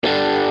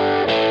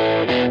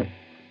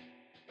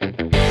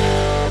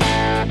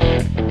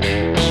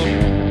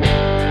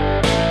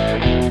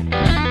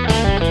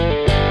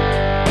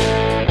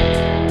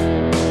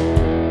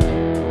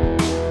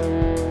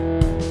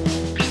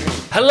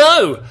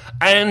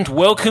And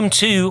welcome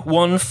to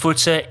One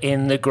Footer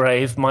in the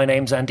Grave. My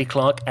name's Andy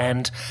Clark,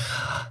 and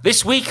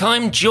this week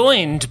I'm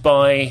joined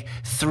by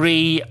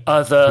three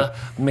other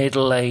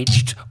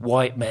middle-aged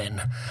white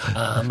men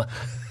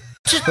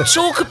to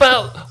talk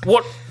about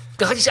what...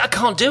 I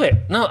can't do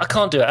it. No, I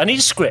can't do it. I need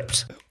a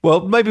script.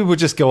 Well, maybe we'll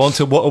just go on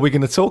to what are we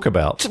going to talk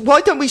about.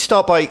 Why don't we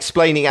start by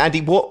explaining,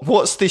 Andy,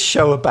 what's this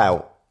show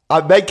about?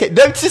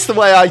 Notice the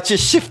way I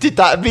just shifted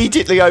that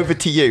immediately over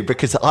to you,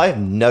 because I have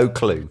no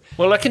clue.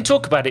 Well, I can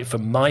talk about it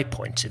from my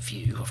point of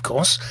view, of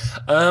course.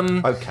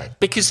 Okay.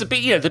 Because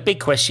the big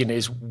question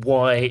is,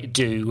 why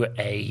do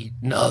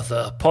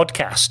another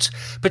podcast?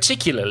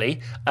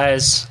 Particularly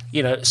as,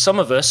 some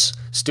of us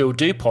still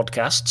do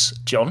podcasts,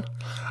 John,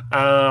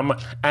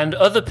 and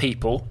other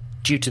people,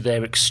 due to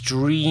their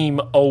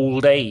extreme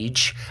old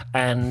age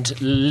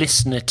and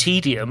listener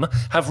tedium,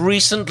 have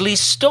recently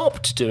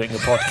stopped doing a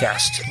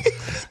podcast.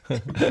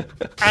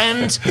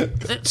 And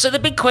so the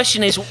big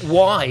question is,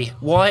 why?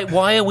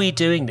 Why are we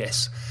doing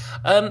this?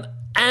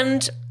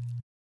 And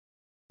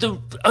the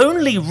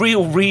only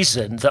real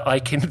reason that I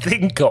can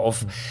think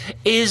of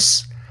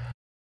is,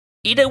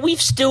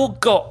 we've still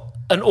got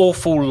an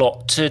awful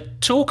lot to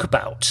talk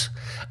about.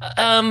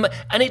 And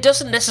it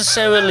doesn't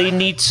necessarily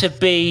need to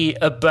be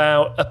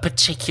about a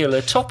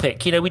particular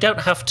topic. We don't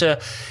have to,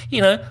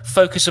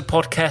 focus a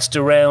podcast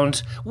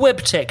around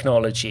web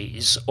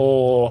technologies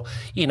or,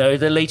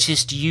 the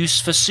latest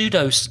use for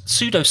pseudo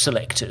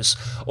selectors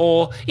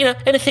or,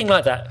 anything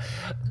like that.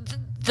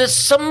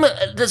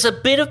 There's a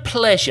bit of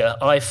pleasure,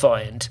 I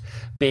find,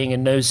 being a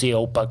nosy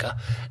old bugger,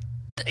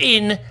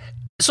 in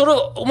sort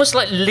of almost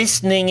like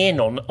listening in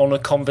on a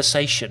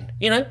conversation,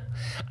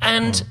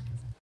 and...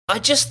 I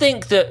just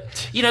think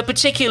that,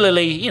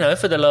 particularly,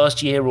 for the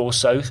last year or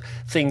so,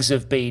 things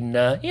have been,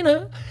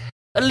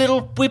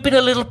 we've been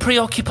a little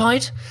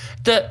preoccupied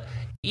that,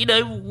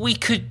 we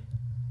could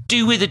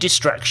do with a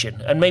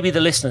distraction, and maybe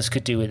the listeners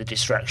could do with a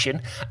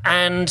distraction,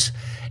 and,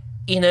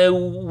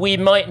 we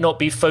might not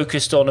be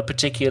focused on a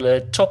particular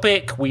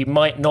topic, we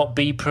might not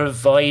be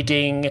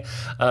providing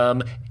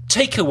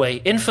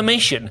takeaway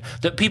information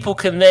that people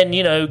can then,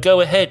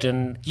 go ahead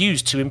and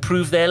use to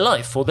improve their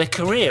life or their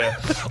career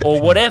or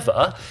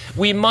whatever.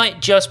 We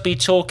might just be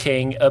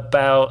talking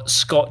about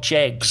Scotch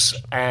eggs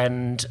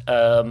and,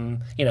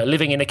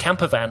 living in a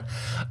camper van.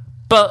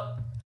 But,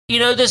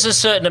 there's a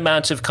certain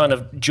amount of kind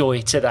of joy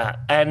to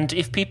that. And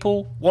if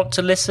people want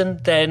to listen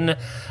then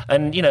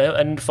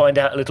and find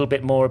out a little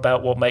bit more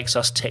about what makes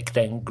us tick,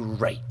 then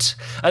great.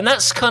 And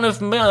that's kind of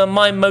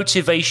my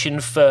motivation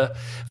for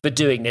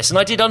doing this. And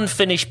I did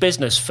unfinished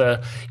business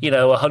for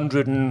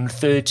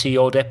 130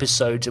 odd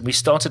episodes, and we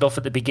started off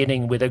at the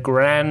beginning with a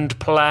grand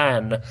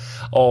plan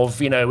of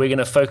we're going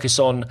to focus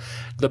on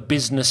the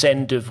business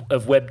end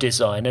of web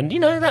design, and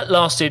that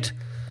lasted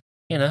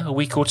a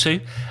week or two,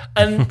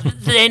 and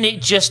then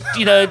it just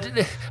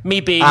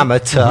me being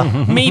amateur,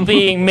 me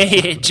being me,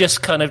 it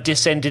just kind of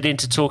descended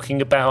into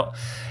talking about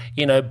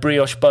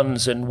brioche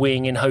buns and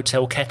weeing in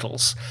hotel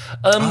kettles.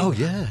 Oh,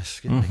 yes.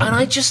 And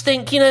I just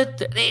think,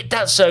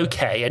 that's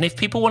okay. And if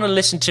people want to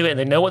listen to it and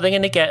they know what they're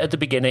going to get at the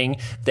beginning,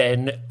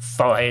 then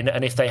fine.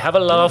 And if they have a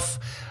laugh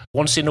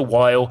once in a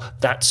while,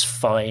 that's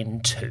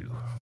fine too.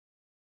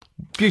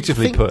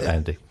 Beautifully put,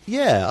 Andy.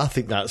 Yeah, I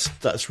think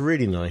that's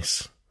really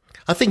nice.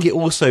 I think it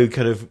also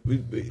kind of...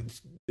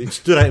 It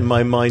stood out in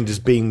my mind as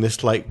being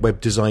this like web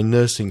design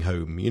nursing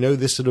home,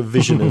 this sort of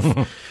vision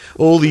of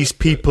all these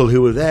people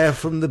who were there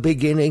from the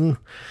beginning.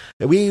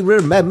 We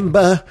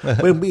remember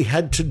when we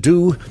had to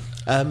do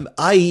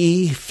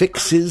IE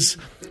fixes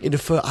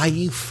for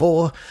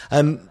IE4.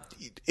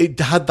 It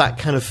had that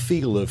kind of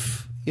feel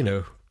of,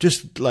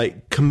 just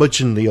like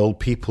curmudgeonly old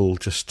people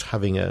just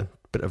having a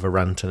bit of a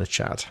rant and a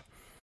chat.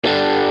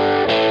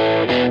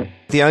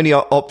 The only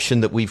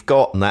option that we've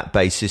got on that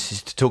basis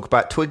is to talk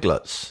about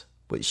Twiglets,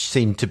 which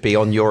seemed to be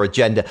on your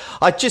agenda.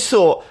 I just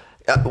thought,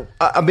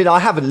 I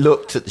haven't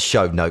looked at the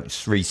show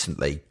notes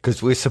recently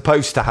because we're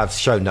supposed to have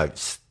show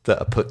notes that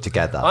are put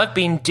together. I've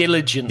been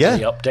diligently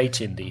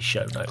updating these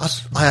show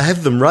notes. I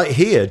have them right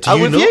here. Do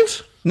you not? You?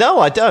 No,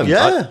 I don't.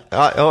 Yeah.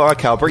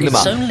 Okay, I'll bring them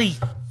up.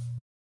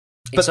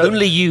 It's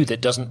only you that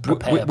doesn't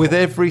prepare. With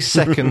every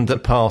second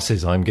that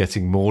passes, I'm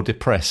getting more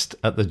depressed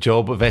at the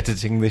job of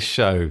editing this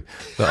show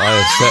that I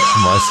have set for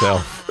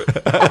myself.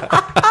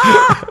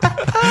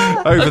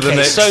 Over the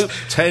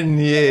next 10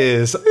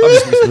 years.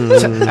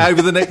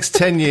 Over the next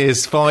 10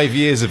 years, 5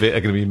 years of it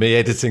are going to be me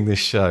editing this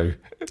show.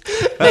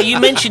 Now, you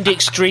mentioned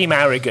extreme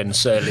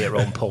arrogance earlier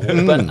on, Paul,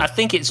 but I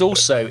think it's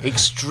also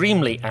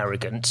extremely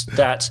arrogant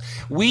that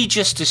we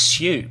just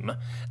assume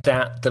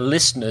that the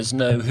listeners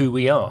know who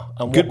we are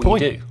and what we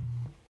do.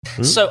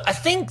 So I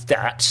think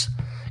that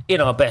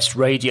in our best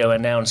radio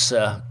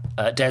announcer,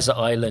 Desert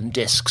Island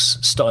Discs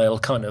style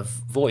kind of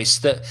voice,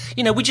 that,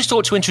 we just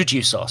ought to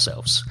introduce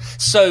ourselves.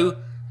 So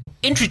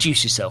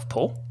introduce yourself,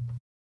 Paul.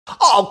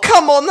 Oh,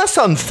 come on, that's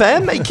unfair,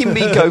 making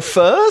me go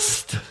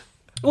first.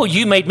 Well,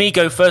 you made me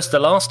go first the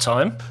last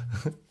time.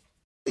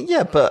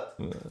 Yeah, but...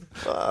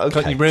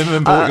 Okay. Can't you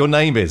remember what your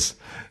name is?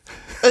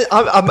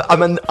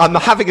 I'm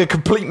having a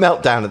complete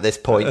meltdown at this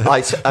point. Do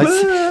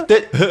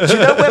you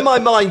know where my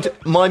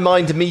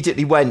mind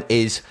immediately went?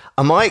 Is,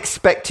 am I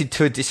expected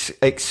to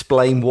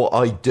explain what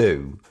I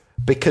do?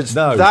 Because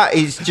that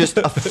is just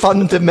a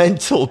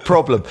fundamental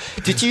problem.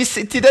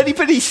 Did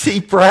anybody see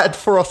Brad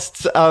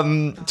Frost's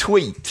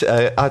tweet?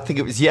 I think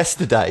it was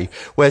yesterday,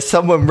 where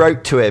someone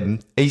wrote to him.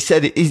 He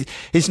said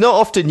it's not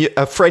often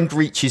a friend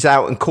reaches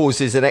out and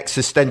causes an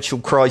existential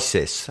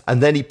crisis.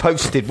 And then he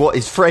posted what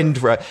his friend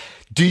wrote.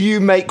 Do you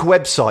make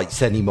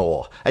websites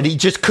anymore? And he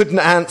just couldn't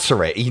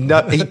answer it. He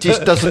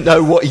just doesn't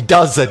know what he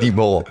does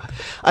anymore.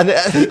 And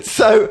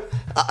so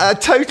I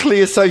totally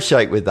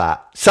associate with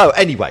that. So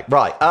anyway,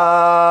 right.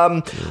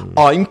 I'm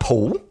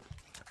Paul.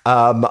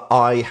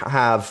 I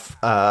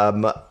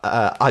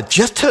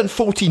just turned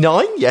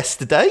 49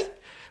 yesterday,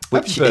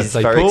 which is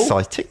very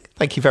exciting.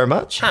 Thank you very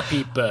much.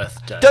 Happy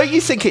birthday. Don't you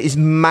think it is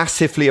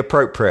massively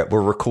appropriate we're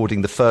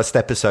recording the first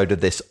episode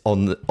of this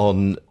on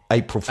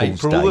April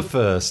Fool's Day? April the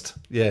 1st,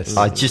 yes.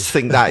 I just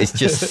think that is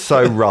just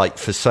so right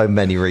for so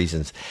many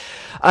reasons.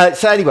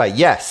 So anyway,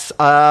 yes,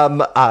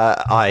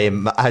 I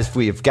am, as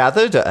we have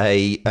gathered,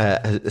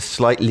 a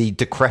slightly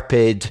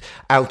decrepit,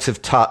 out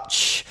of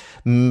touch,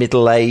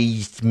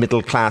 middle-aged,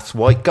 middle-class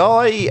white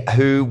guy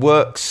who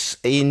works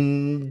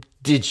in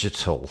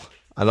digital.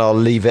 And I'll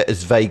leave it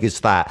as vague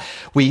as that.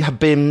 We have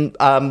been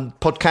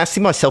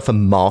podcasting, myself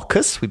and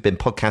Marcus. We've been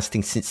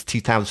podcasting since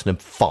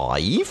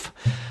 2005.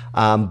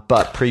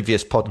 But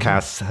previous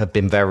podcasts have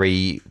been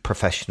very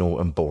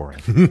professional and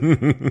boring.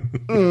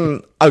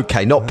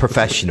 Okay, not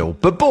professional,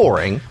 but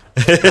boring.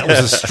 That was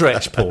a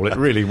stretch, Paul. It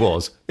really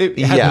was. It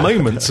had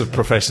moments of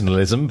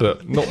professionalism,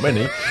 but not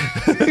many.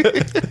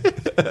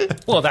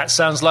 Well, that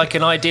sounds like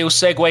an ideal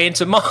segue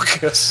into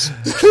Marcus.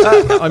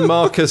 I'm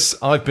Marcus.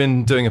 I've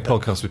been doing a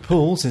podcast with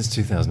Paul since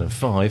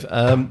 2005.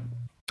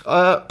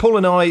 Paul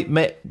and I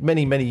met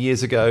many, many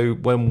years ago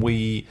when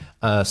we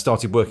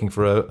started working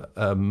for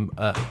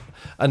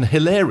an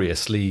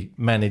hilariously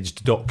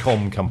managed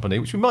 .com company,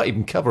 which we might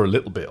even cover a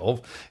little bit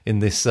of in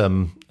this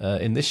show,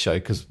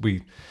 because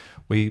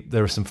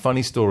there are some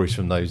funny stories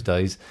from those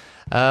days.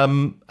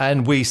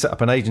 And we set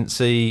up an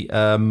agency,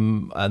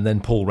 and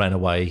then Paul ran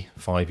away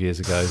 5 years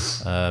ago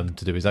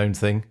to do his own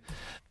thing.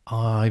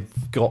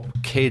 I've got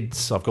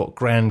kids, I've got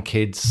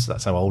grandkids,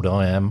 that's how old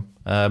I am.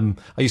 I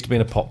used to be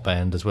in a pop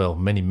band as well,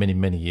 many, many,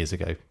 many years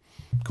ago,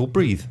 called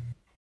Breathe.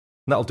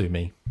 That'll do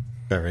me.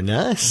 Very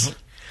nice.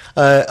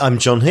 I'm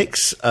John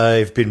Hicks.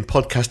 I've been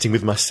podcasting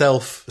with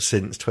myself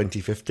since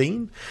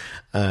 2015,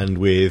 and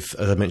with,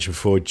 as I mentioned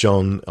before,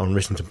 John on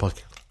Rissington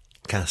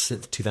Podcast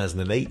since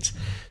 2008.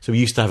 So we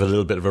used to have a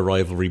little bit of a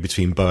rivalry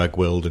between Boag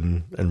World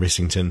and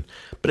Rissington,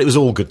 but it was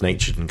all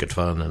good-natured and good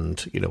fun,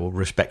 and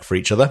respect for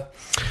each other.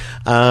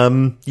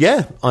 I'm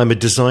a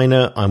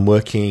designer. I'm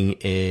working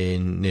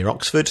near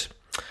Oxford,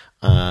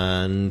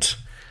 and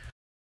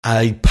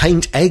I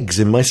paint eggs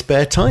in my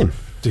spare time.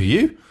 Do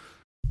you?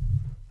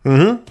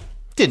 Mm-hmm.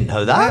 Didn't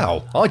know that.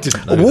 Wow, I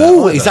didn't know that.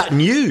 Oh, is that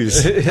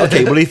news?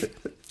 Okay, well,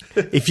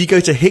 if you go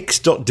to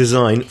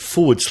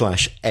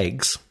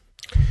hicks.design/eggs,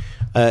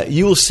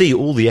 you will see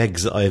all the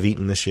eggs that I have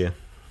eaten this year.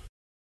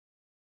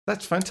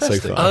 That's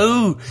fantastic. So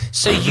oh,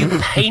 so you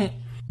paint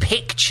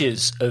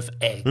pictures of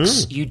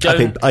eggs. You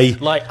don't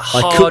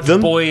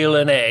hard boil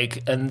an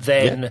egg and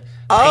then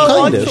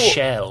paint the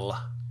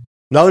shell.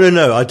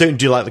 No. I don't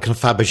do like the kind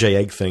of Fabergé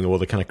egg thing or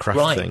the kind of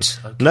craft thing.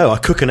 Okay. No, I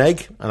cook an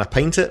egg and I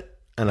paint it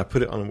and I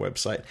put it on a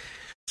website.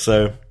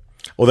 So,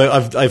 although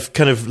I've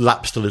kind of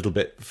lapsed a little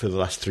bit for the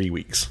last 3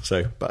 weeks.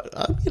 So, but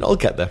I'll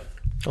get there.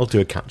 I'll do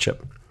a catch up.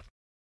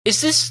 Is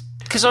this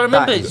because I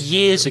remember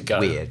years ago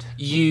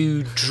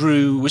you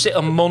drew, was it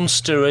a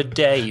monster a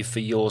day for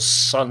your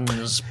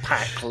son's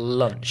pack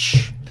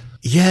lunch?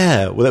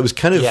 Yeah, well, that was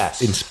kind of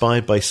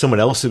inspired by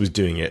someone else who was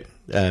doing it.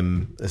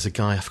 There's a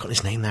guy, I've forgotten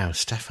his name now,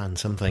 Stefan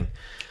something,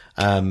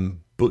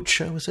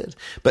 Butcher was it?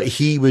 But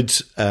he would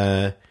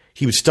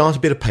start a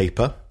bit of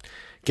paper,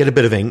 get a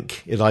bit of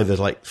ink, it'd either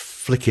like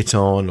flick it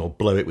on or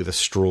blow it with a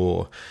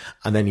straw,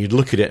 and then you'd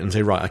look at it and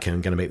say, right, okay,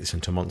 I'm going to make this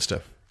into a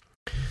monster.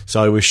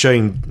 So I was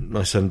showing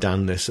my son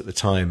Dan this at the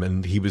time,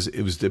 and it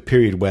was the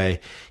period where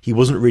he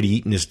wasn't really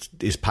eating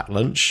his packed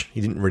lunch.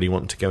 He didn't really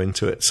want to go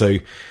into it. So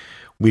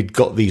we'd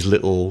got these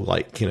little,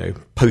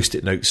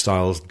 Post-it note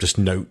styles, just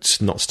notes,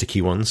 not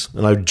sticky ones.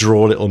 And I would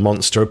draw a little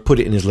monster, put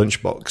it in his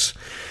lunchbox.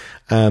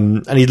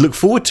 And he'd look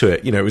forward to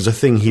it. It was a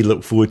thing he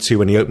looked forward to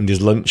when he opened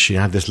his lunch. He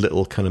had this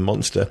little kind of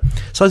monster.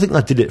 So I think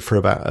I did it for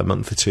about a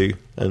month or two,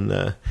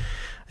 and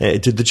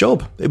it did the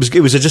job. It was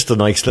just a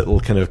nice little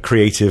kind of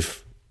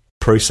creative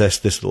process.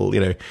 This little,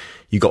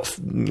 you got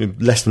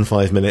less than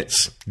 5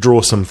 minutes,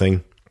 draw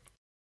something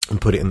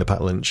and put it in the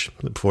packed lunch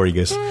before he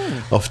goes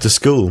off to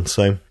school.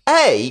 So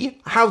A,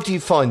 how do you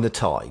find the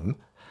time?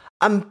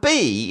 And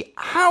B,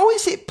 how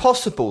is it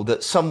possible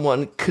that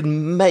someone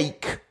can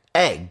make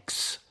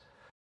eggs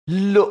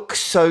look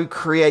so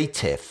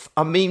creative?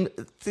 I mean,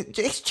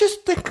 it's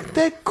just,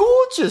 they're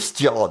gorgeous,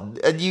 John.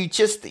 And you're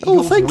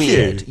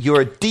weird.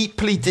 You're a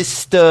deeply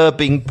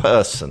disturbing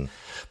person.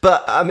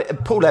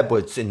 But Paul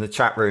Edwards in the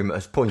chat room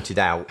has pointed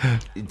out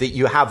that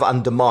you have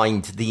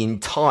undermined the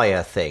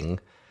entire thing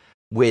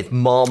with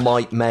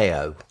Marmite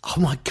mayo. Oh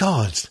my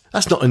God,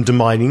 that's not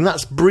undermining.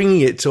 That's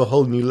bringing it to a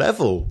whole new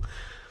level.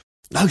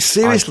 No,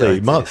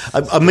 seriously.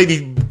 I'll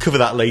maybe cover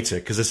that later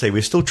because I say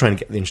we're still trying to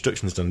get the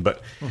instructions done.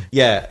 But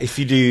yeah, if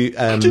you do,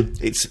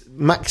 it's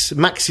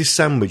Max's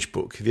sandwich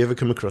book. Have you ever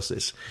come across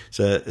this? It's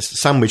a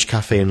sandwich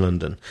cafe in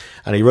London,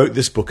 and he wrote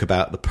this book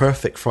about the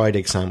perfect fried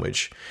egg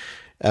sandwich.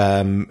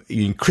 You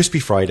need crispy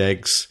fried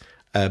eggs,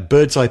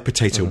 bird's eye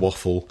potato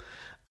waffle,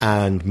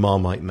 and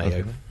Marmite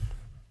mayo.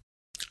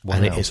 Wow.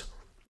 And it is.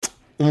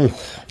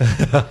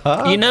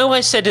 You know,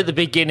 I said at the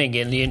beginning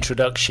in the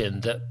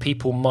introduction that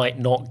people might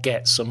not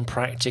get some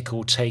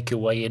practical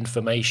takeaway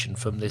information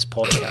from this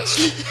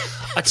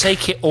podcast. I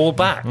take it all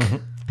back.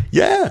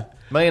 Yeah.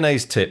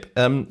 Mayonnaise tip.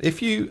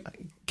 If you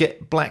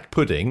get black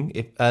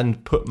pudding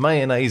and put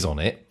mayonnaise on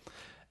it,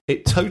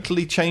 it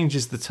totally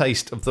changes the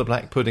taste of the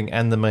black pudding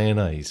and the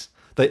mayonnaise.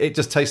 It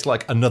just tastes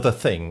like another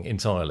thing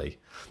entirely.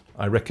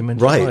 I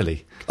recommend it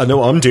highly. I know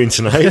what I'm doing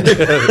tonight.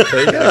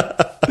 There you go.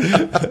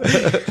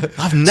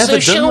 I've never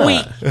done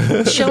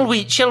that.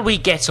 Shall we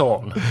get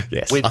on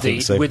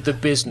with the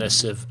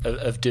business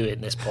of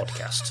doing this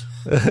podcast?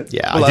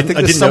 Yeah, well, I think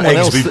there's someone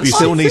else that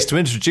still needs to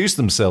introduce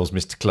themselves,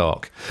 Mr.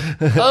 Clark.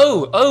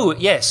 Oh,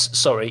 yes.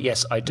 Sorry,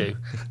 yes, I do.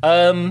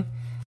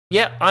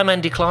 Yeah, I'm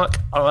Andy Clark.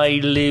 I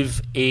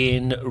live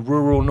in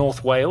rural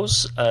North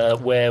Wales,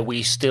 where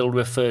we still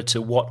refer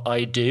to what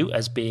I do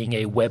as being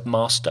a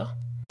webmaster.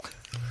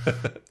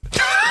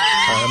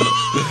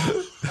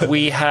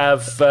 We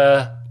have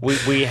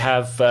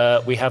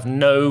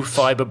no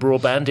fibre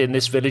broadband in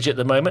this village at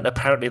the moment.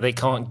 Apparently, they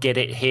can't get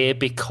it here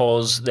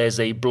because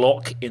there's a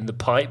block in the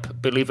pipe.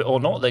 Believe it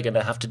or not, they're going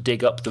to have to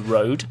dig up the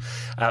road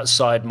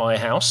outside my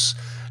house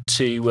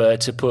to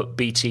put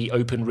BT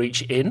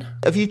OpenReach in.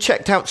 Have you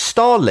checked out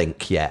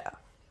Starlink yet?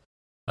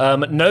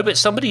 No, but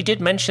somebody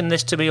did mention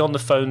this to me on the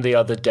phone the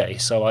other day,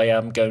 so I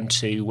am going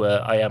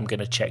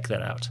to check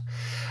that out.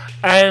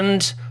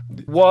 And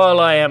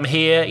while I am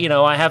here,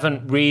 I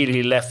haven't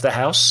really left the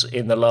house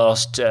in the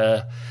last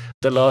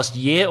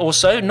year or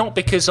so. Not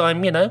because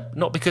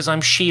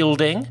I'm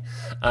shielding,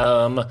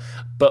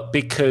 but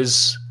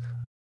because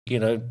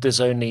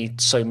there's only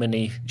so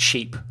many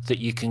sheep that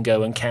you can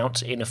go and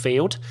count in a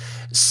field.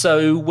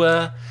 So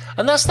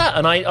and that's that.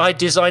 And I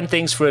design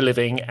things for a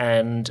living,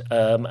 and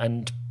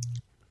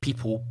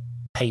people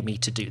pay me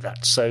to do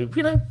that. So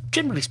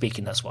generally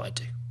speaking, that's what I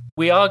do.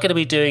 We are going to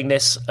be doing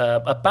this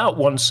about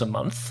once a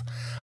month.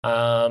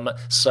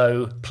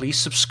 So please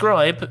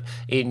subscribe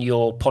in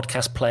your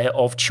podcast player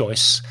of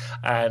choice,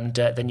 and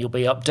then you'll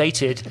be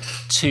updated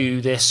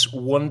to this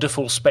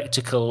wonderful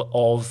spectacle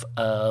of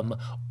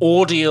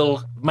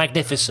audio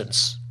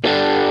magnificence.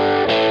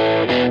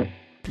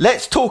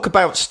 Let's talk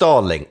about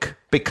Starlink,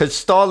 because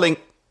Starlink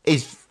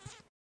is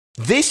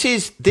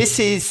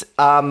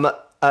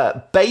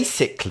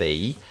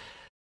basically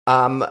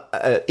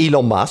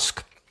Elon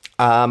Musk.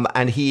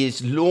 And he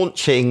is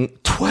launching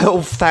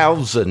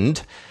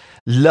 12,000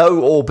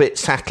 low-orbit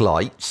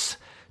satellites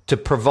to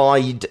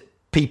provide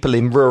people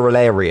in rural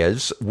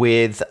areas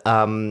with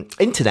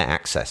internet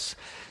access.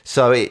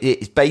 So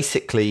it's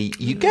basically,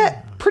 you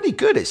get pretty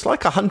good. It's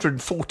like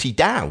 140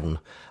 down,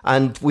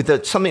 and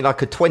with something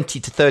like a 20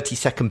 to 30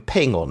 second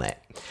ping on it.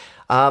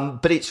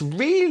 But it's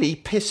really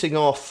pissing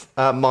off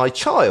my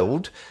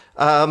child,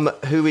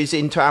 who is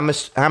into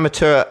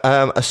amateur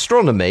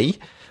astronomy,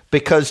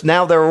 because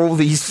now there are all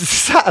these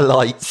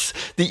satellites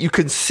that you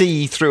can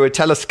see through a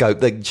telescope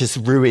that just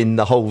ruin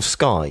the whole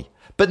sky.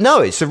 But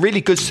no, it's a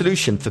really good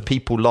solution for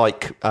people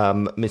like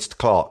Mr.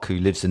 Clark, who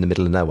lives in the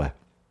middle of nowhere.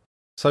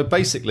 So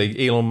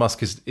basically, Elon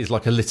Musk is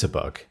like a litter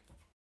bug.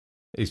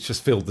 He's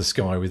just filled the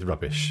sky with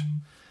rubbish.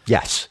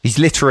 Yes, he's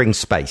littering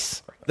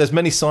space. There's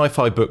many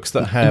sci-fi books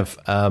that have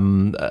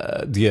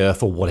the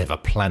Earth or whatever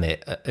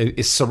planet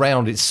is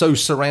so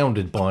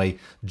surrounded by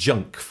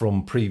junk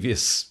from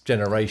previous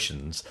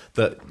generations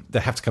that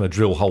they have to kind of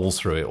drill holes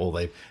through it, or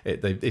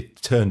they've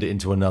turned it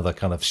into another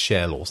kind of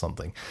shell or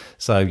something.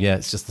 So yeah,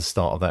 it's just the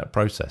start of that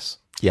process.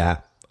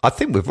 Yeah, I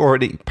think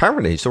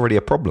apparently it's already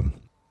a problem.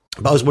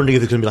 But I was wondering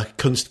if there's going to be like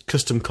a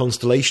custom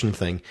constellation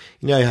thing.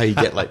 You know how you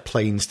get like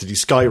planes to do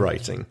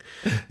skywriting?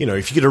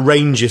 If you could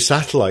arrange your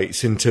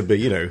satellites into,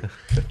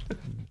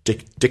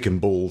 dick and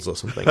balls or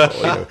something,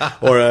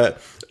 or a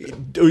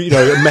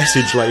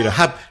message like,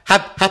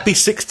 happy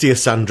 60th,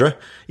 Sandra,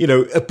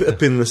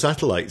 up in the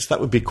satellites. That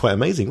would be quite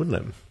amazing, wouldn't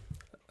it?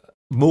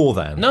 More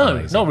than no,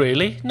 amazing. Not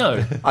really.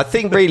 No, I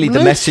think really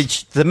the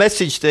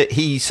message that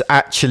he's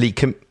actually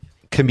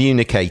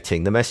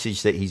communicating, the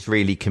message that he's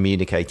really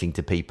communicating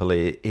to people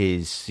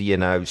is,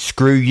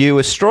 screw you,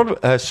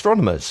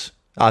 astronomers.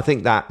 I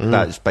think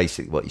that's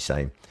basically what he's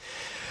saying.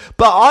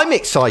 But I'm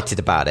excited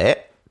about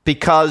it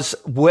because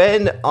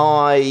when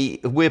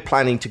we're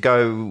planning to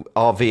go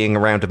RVing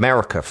around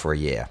America for a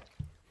year,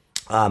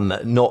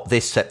 not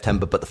this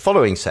September, but the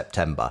following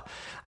September.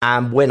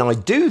 And when I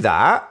do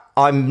that,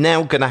 I'm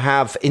now going to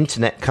have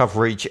internet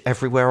coverage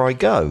everywhere I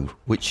go,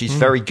 which is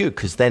very good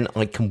because then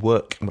I can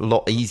work a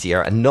lot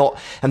easier and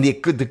the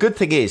good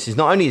thing is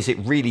not only is it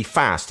really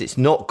fast, it's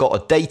not got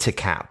a data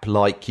cap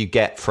like you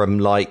get from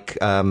like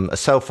a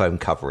cell phone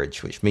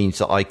coverage, which means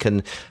that I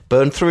can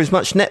burn through as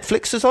much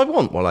Netflix as I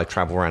want while I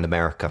travel around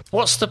America.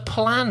 What's the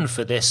plan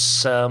for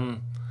this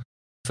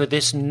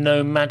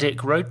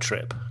nomadic road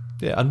trip?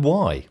 Yeah, and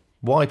why?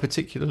 Why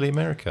particularly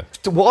America?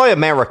 Why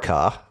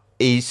America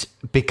is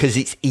because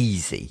it's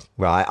easy,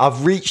 right?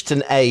 I've reached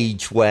an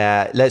age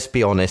where, let's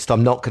be honest,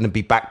 I'm not going to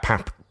be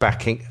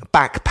backpacking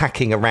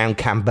around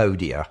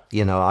Cambodia.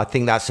 You know, I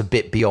think that's a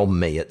bit beyond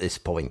me at this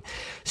point.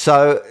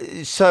 So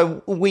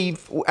we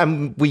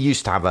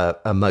used to have a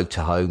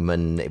motorhome,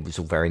 and it was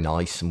all very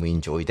nice, and we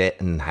enjoyed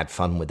it and had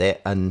fun with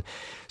it. And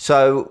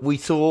so we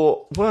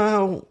thought,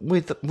 well,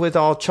 with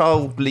our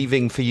child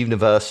leaving for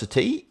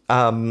university,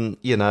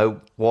 you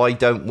know, why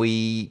don't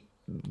we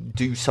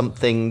do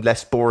something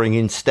less boring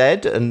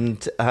instead,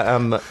 and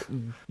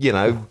you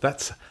know,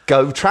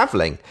 go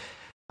traveling.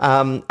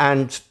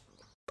 And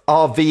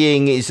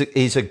RVing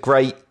is a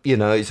great, you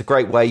know, it's a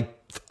great way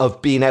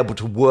of being able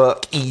to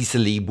work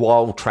easily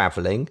while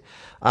traveling.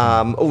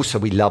 Also,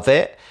 we love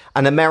it.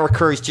 And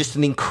America is just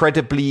an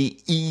incredibly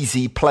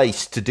easy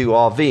place to do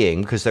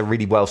RVing because they're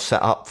really well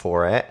set up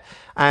for it.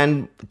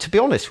 And to be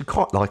honest, we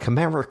quite like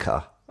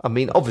America. I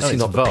mean, obviously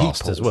not the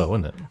people as well,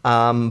 isn't it?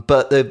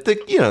 But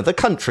the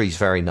country's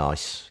very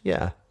nice.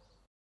 Yeah.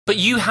 But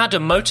you had a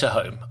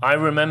motorhome. I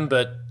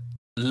remember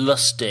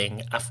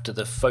lusting after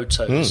the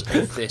photos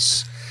of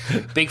this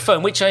big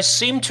phone, which I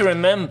seem to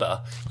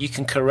remember. You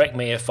can correct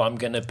me if I'm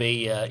going to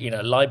be,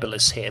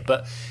 libelous here,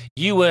 but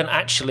you weren't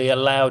actually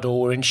allowed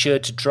or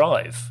insured to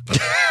drive.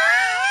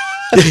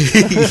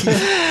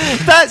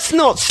 That's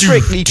not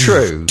strictly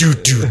true.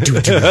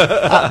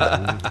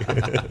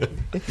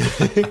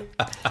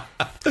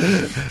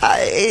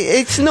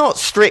 It's not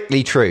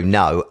strictly true.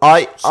 No,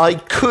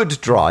 I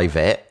could drive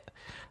it,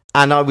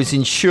 and I was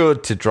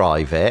insured to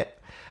drive it.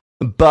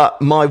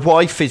 But my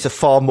wife is a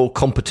far more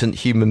competent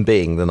human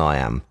being than I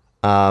am,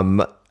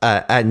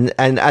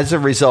 and as a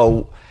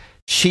result,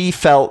 she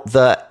felt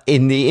that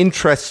in the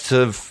interests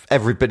of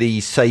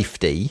everybody's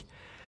safety,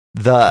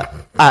 that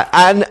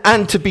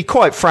and to be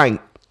quite frank,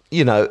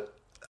 you know,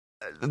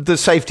 the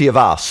safety of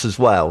us as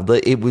well,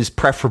 that it was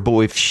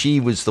preferable if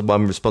she was the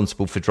one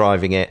responsible for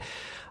driving it.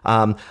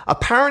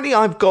 Apparently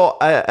I've got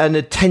an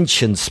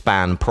attention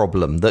span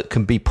problem that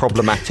can be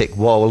problematic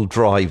while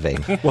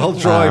driving. While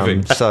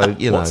driving? So,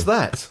 you know. What's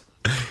that?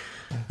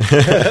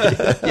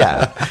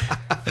 Yeah.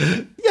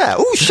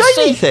 Oh,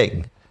 shiny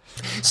thing.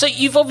 So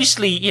you've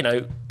obviously, you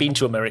know, been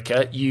to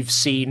America. You've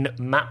seen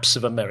maps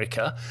of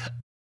America.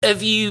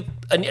 Have you,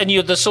 and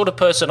you're the sort of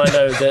person I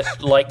know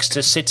that likes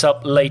to sit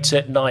up late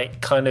at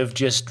night kind of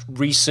just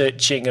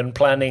researching and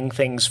planning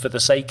things for the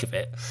sake of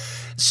it.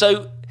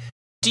 So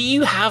do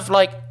you have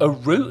like a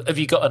route? Have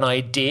you got an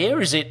idea?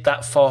 Is it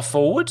that far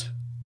forward?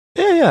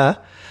 Yeah.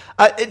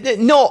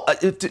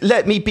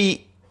 Let me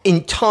be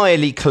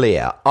entirely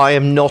clear. I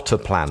am not a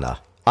planner.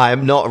 I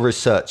am not a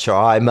researcher.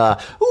 I'm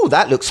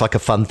that looks like a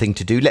fun thing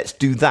to do. Let's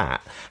do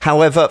that.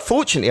 However,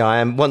 fortunately, I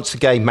am once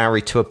again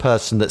married to a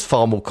person that's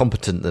far more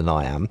competent than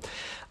I am.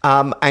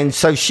 And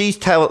so she's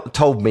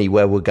told me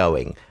where we're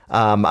going.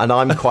 And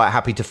I'm quite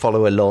happy to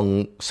follow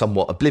along,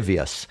 somewhat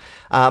oblivious.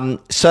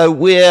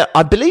 So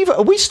I believe,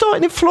 are we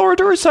starting in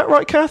Florida? Is that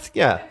right, Kath?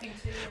 Yeah.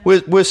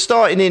 We're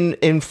starting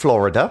in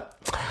Florida.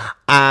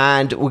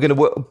 And we're going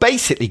to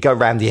basically go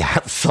around the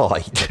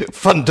outside,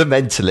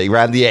 fundamentally,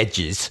 around the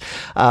edges.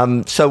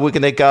 So we're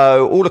going to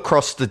go all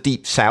across the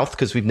deep south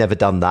because we've never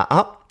done that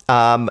up.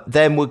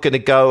 Then we're going to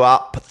go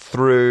up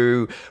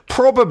through,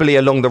 probably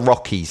along the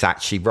Rockies,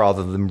 actually,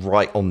 rather than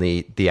right on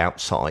the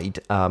outside.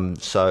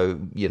 So,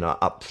 you know,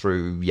 up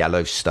through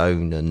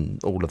Yellowstone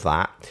and all of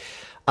that.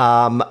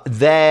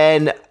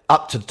 Then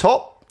up to the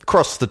top,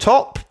 across the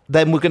top.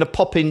 Then we're going to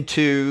pop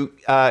into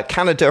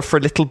Canada for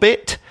a little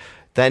bit.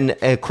 Then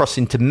across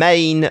into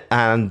Maine,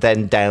 and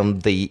then down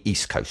the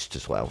East Coast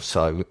as well.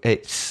 So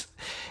there's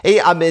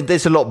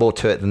a lot more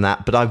to it than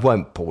that, but I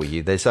won't bore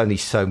you. There's only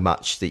so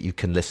much that you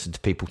can listen to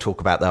people talk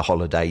about their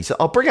holidays.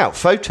 I'll bring out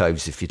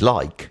photos if you'd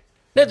like.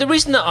 No, the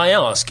reason that I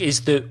ask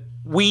is that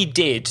we've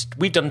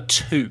done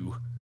 2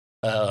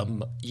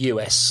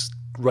 US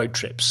road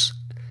trips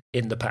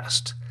in the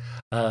past.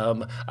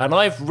 And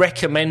I've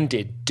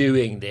recommended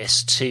doing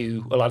this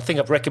I think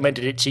I've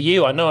recommended it to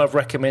you. I know I've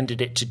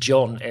recommended it to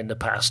John in the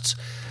past,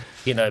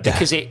 you know,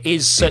 because it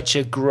is such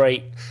a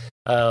great,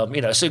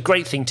 it's a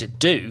great thing to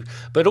do,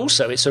 but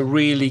also it's a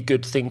really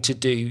good thing to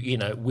do, you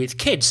know, with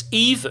kids,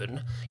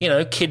 even, you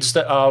know, kids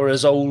that are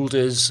as old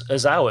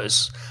as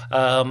ours,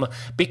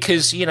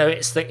 because, you know,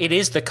 it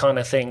is the kind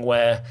of thing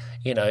where,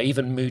 you know,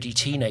 even moody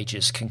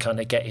teenagers can kind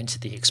of get into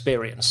the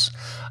experience.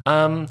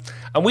 And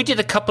we did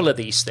a couple of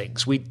these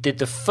things. We did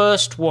the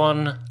first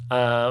one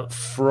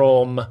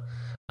from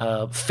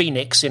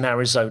Phoenix in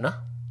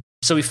Arizona.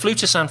 So we flew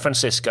to San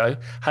Francisco,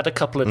 had a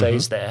couple of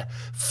days there,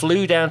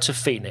 flew down to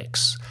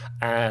Phoenix,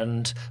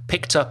 and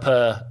picked up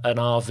an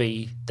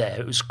RV there.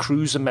 It was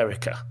Cruise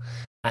America,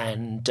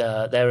 and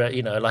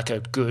they're like a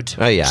good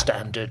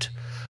standard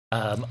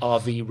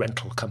RV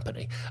rental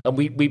company. And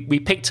we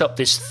picked up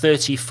this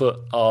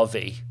 30-foot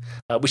RV,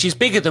 which is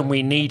bigger than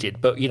we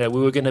needed, but we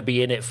were going to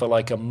be in it for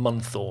like a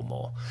month or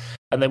more.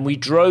 And then we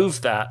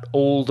drove that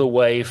all the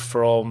way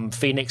from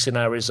Phoenix in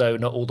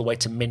Arizona all the way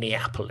to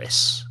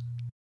Minneapolis.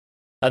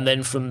 And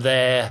then from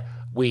there,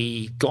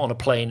 we got on a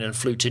plane and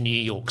flew to New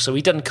York. So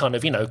we'd done kind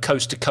of,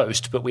 coast to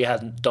coast, but we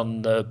hadn't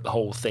done the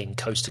whole thing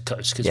coast to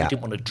coast because we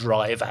didn't want to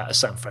drive out of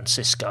San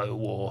Francisco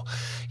or,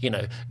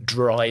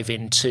 drive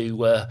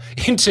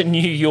into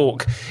New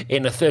York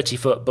in a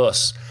 30-foot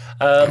bus.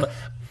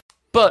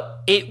 But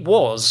it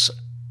was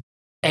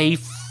a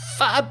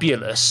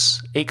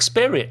fabulous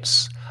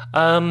experience.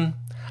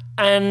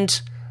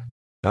 And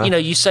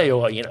you say,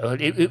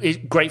 it's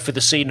great for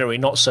the scenery,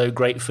 not so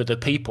great for the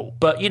people.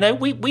 But,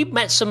 we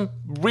met some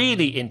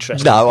really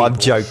interesting people. I'm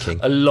joking.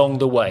 Along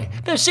the way.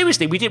 No,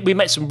 seriously, we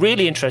met some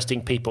really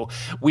interesting people.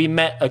 We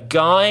met a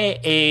guy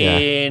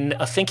in,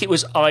 I think it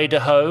was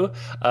Idaho,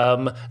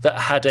 that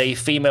had a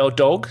female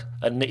dog,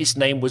 and his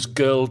name was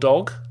Girl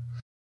Dog.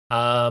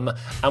 And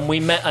we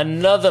met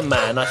another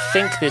man, I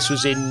think this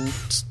was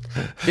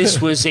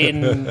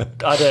in,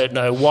 I don't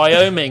know,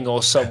 Wyoming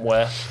or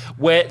somewhere,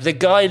 where the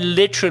guy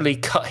literally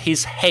cut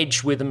his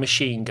hedge with a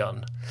machine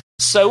gun.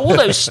 So all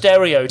those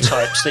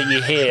stereotypes that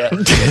you hear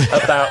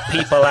about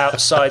people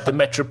outside the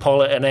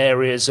metropolitan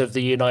areas of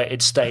the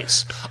United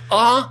States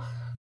are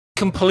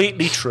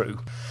completely true.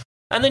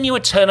 And then you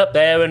would turn up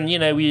there and,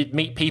 you'd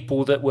meet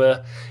people that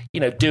were,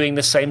 doing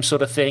the same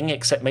sort of thing,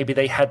 except maybe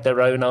they had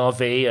their own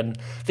RV. And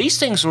these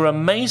things were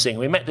amazing.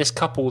 We met this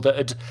couple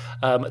that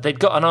they'd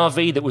got an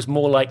RV that was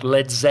more like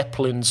Led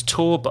Zeppelin's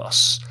tour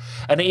bus.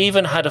 And it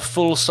even had a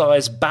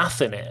full-size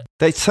bath in it.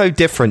 They're so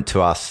different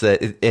to us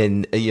that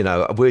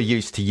we're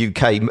used to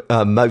UK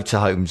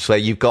motorhomes where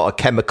you've got a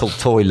chemical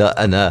toilet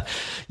and a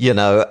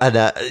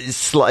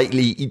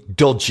slightly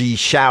dodgy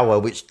shower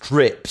which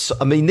drips.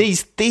 I mean,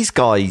 these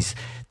guys,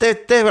 their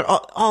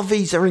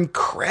RVs are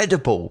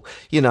incredible.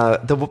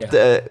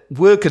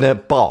 We're going to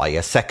buy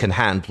a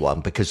second-hand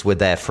one because we're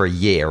there for a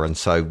year, and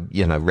so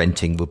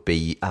renting would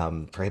be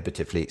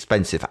prohibitively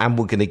expensive. And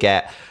we're going to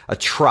get a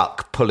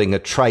truck pulling a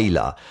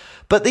trailer.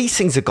 But these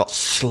things have got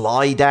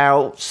slide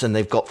outs and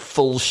they've got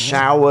full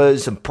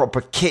showers and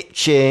proper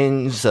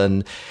kitchens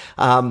and,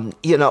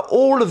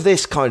 all of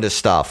this kind of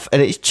stuff.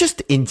 And it's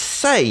just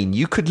insane.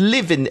 You could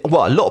live a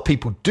lot of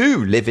people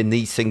do live in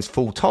these things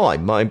full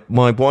time.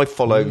 My wife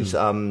follows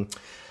various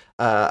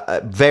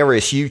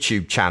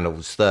YouTube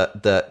channels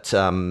that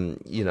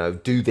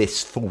do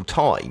this full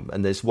time.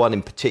 And there's one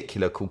in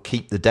particular called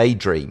Keep the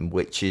Daydream,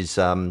 which is...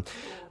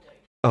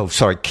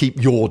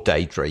 Keep Your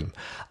Daydream,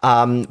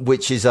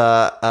 which is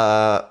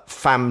a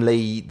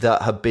family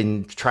that have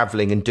been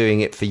traveling and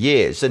doing it for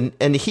years.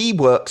 And he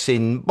works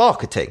in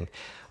marketing.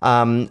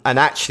 And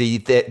actually,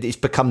 it's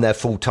become their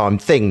full-time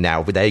thing now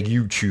with their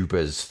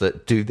YouTubers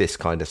that do this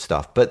kind of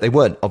stuff. But they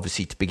weren't,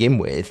 obviously, to begin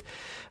with.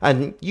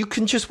 And you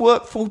can just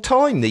work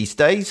full-time these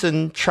days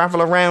and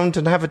travel around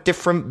and have a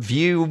different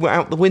view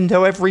out the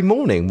window every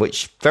morning,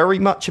 which very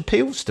much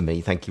appeals to me.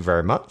 Thank you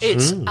very much.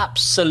 It's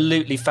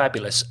absolutely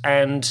fabulous.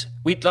 And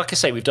like I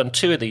say, we've done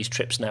 2 of these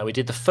trips now. We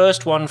did the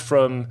first one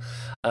from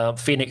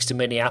Phoenix to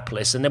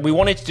Minneapolis, and then we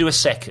wanted to do a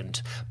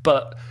second.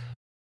 But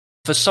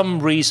for some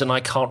reason,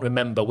 I can't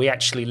remember, we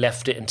actually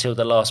left it until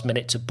the last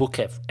minute to book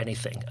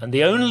anything. And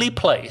the only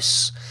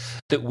place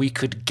that we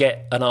could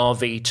get an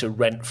RV to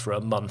rent for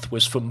a month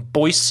was from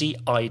Boise,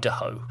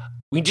 Idaho.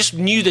 We just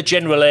knew the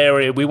general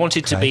area. We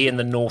wanted to be in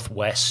the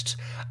Northwest.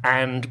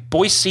 And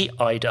Boise,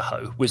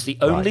 Idaho was the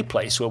only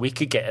place where we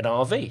could get an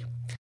RV.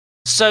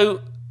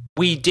 So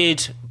we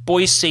did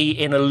Boise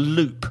in a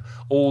loop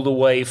all the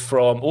way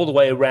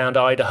around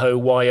Idaho,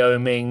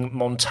 Wyoming,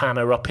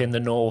 Montana up in the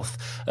north,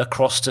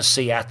 across to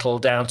Seattle,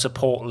 down to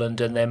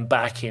Portland, and then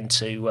back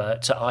into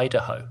to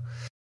Idaho.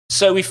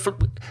 So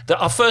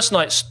our first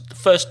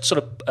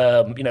sort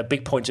of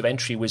big point of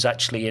entry was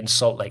actually in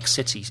Salt Lake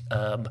City.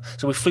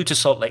 So we flew to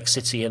Salt Lake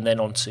City and then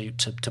on to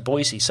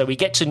Boise. So we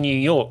get to New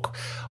York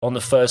on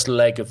the first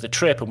leg of the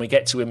trip, and we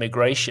get to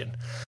immigration.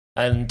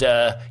 And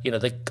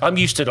I'm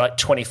used to like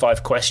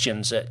 25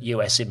 questions at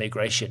US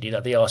immigration.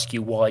 They ask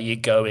you why you're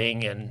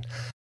going, and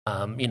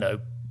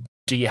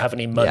do you have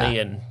any money,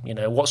 and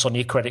what's on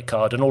your credit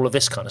card, and all of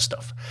this kind of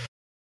stuff.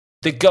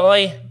 The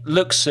guy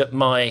looks at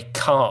my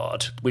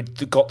card,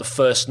 got the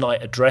first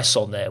night address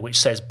on there, which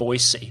says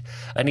Boise,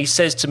 and he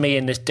says to me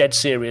in this dead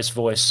serious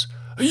voice,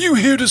 "Are you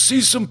here to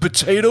see some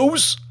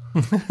potatoes?"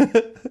 And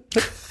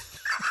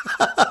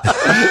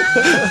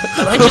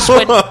I just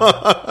went,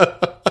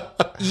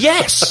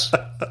 "Yes."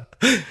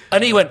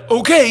 And he went,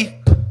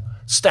 "Okay,"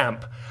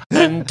 stamp.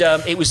 And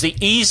it was the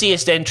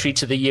easiest entry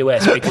to the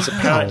US because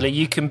apparently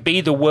you can be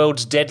the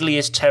world's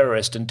deadliest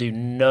terrorist and do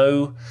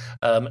no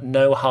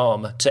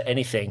harm to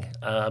anything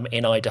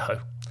in Idaho.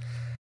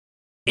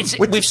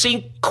 We've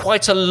seen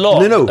quite a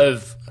lot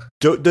of...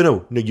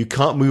 No, you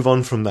can't move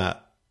on from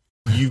that.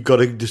 you've got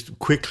to just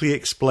quickly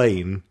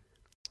explain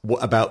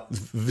what about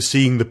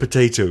seeing the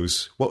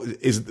potatoes. What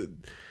is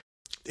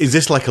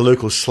this like a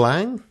local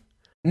slang?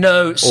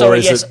 No, sorry,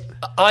 yes.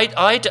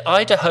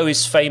 Idaho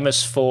is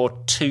famous for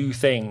two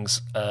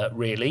things,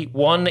 really.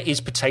 One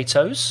is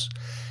potatoes.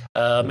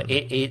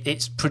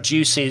 It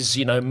produces,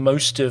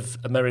 most of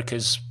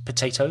America's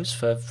potatoes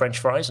for French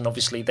fries, and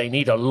obviously they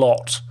need a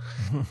lot.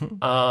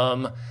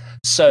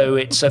 So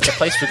it's a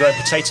place for growing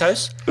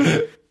potatoes.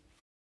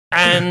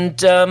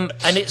 And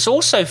it's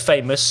also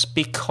famous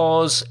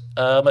because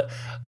the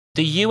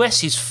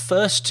US's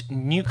first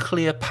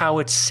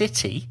nuclear-powered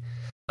city,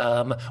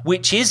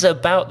 which is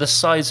about the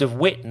size of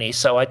Whitney,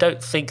 so I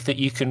don't think that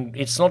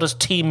it's not a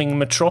teeming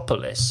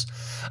metropolis,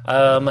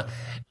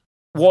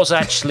 was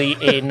actually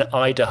in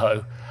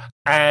Idaho.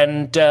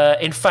 And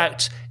in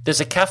fact, there's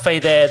a cafe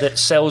there that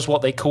sells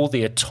what they call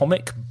the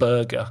Atomic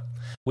Burger,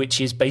 which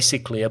is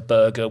basically a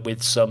burger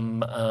with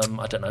some,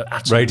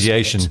 atoms.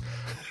 Radiation.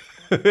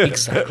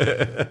 Exactly.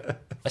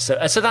 So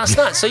that's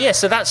that. So yeah,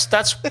 so that's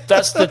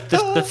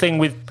the thing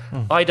with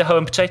Idaho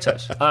and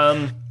potatoes.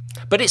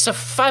 But it's a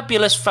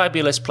fabulous,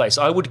 fabulous place.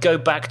 I would go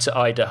back to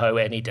Idaho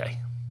any day.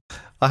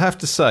 I have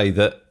to say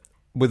that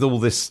with all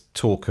this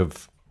talk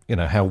of,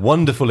 how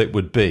wonderful it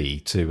would be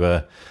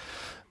to,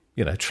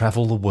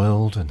 travel the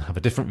world and have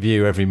a different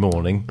view every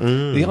morning,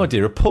 the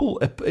idea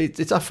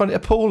I find it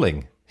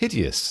appalling,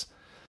 hideous.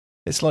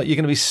 It's like you're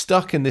going to be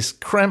stuck in this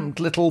cramped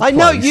little place. I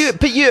know,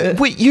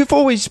 you've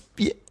always...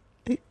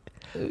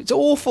 It's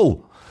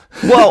awful.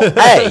 Well,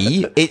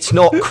 it's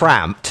not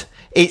cramped.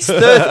 It's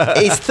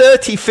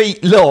 30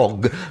 feet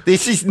long.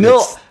 This is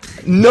not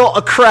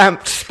a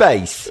cramped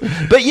space.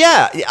 But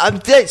yeah,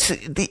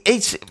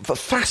 it's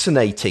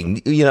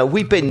fascinating.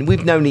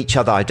 We've known each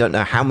other, I don't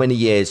know how many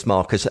years,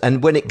 Marcus.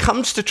 And when it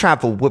comes to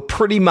travel, we're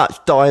pretty much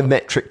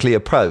diametrically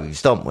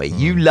opposed, aren't we?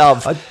 You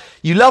love.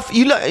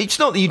 It's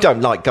not that you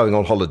don't like going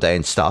on holiday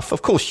and stuff.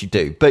 Of course you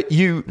do. But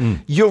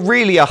you're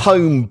really a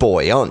home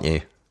boy, aren't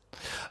you?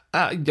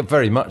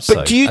 Very much so.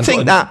 But do you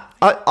think that...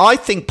 I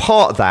think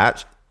part of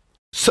that...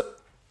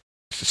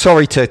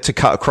 Sorry to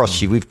cut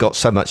across you. We've got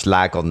so much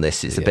lag on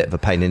this. It's a bit of a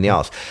pain in the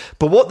arse.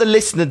 But what the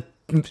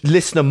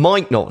listener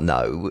might not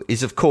know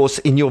is, of course,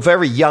 in your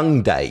very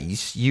young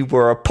days, you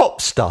were a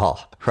pop star,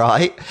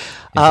 right?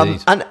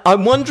 And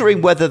I'm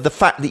wondering whether the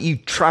fact that you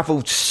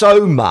travelled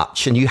so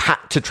much and you had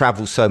to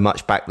travel so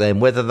much back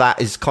then, whether that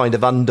has kind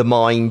of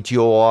undermined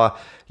your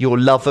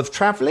love of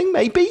travelling,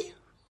 maybe?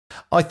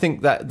 I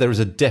think that there is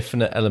a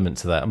definite element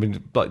to that. I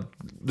mean, like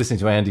listening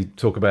to Andy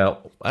talk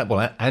about,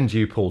 and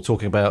you, Paul,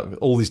 talking about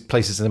all these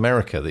places in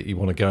America that you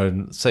want to go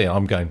and see.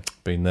 I'm going,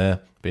 been there,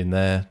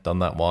 done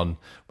that one,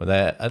 we're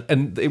there.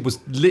 And it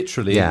was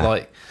literally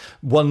like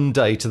one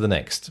day to the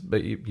next.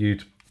 But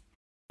it'd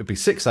be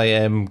 6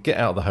 a.m., get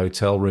out of the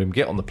hotel room,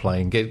 get on the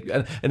plane,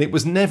 and it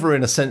was never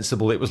in a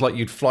sensible, it was like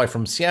you'd fly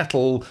from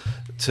Seattle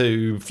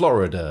to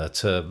Florida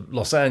to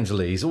Los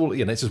Angeles,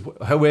 it's just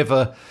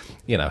however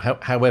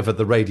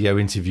the radio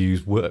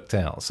interviews worked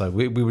out. So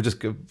we would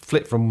just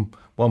flip from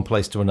one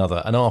place to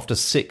another. And after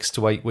 6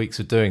 to 8 weeks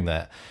of doing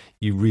that,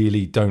 you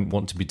really don't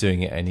want to be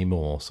doing it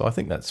anymore. So I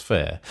think that's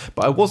fair.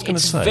 But I was going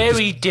to say... It's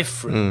very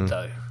different,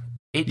 though.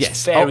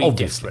 It's very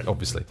different.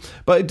 Obviously.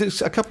 But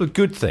it's a couple of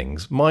good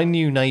things. My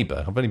new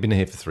neighbour, I've only been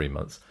here for 3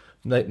 months,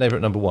 neighbour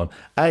at number one.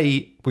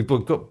 We've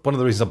got one of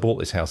the reasons I bought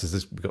this house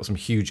is we've got some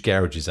huge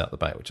garages out the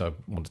back, which I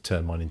want to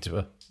turn mine into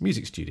a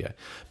music studio.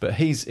 But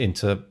he's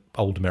into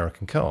old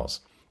American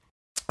cars.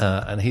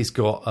 And he's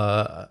got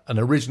an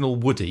original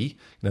Woody,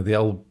 the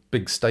old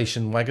big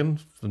station wagon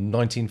from the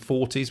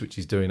 1940s, which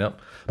he's doing up.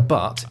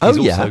 But he's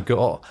also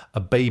got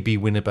a baby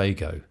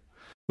Winnebago,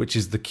 which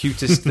is the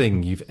cutest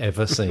thing you've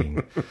ever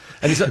seen.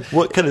 And it's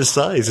what kind of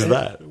size is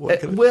that?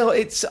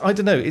 It's, I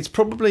don't know, it's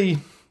probably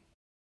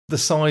the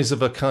size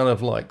of a kind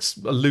of like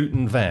a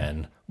Luton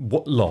van,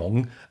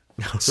 long,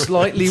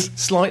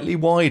 slightly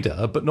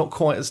wider, but not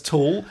quite as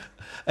tall.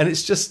 And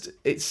it's just,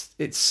 it's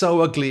so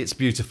ugly, it's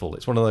beautiful.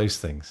 It's one of those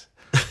things.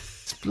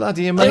 It's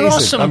bloody amazing. There are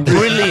some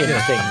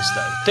brilliant things,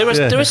 though.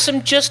 There are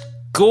some just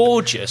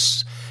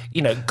gorgeous...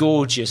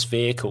 gorgeous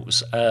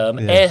vehicles.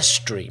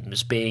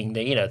 Airstreams being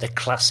the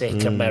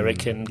classic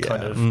American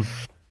kind of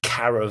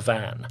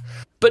caravan.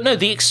 But no,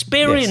 the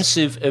experience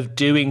of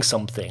doing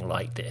something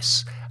like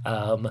this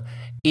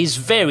is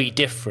very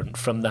different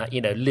from that,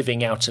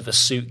 living out of a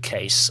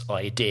suitcase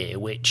idea,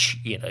 which,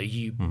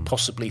 you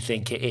possibly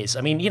think it is.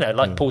 I mean,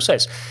 like Paul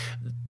says,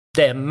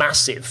 they're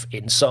massive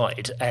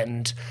inside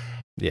and...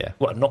 Yeah.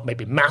 Well, not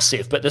maybe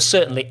massive, but they're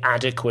certainly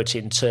adequate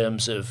in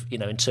terms of,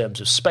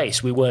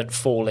 space. We weren't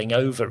falling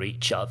over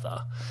each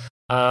other.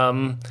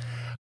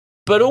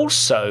 But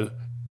also,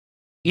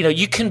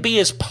 you can be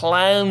as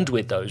planned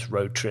with those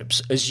road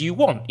trips as you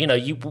want.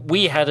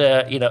 We had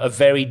a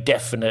very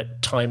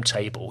definite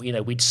timetable.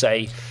 We'd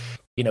say,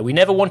 we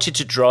never wanted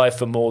to drive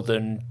for more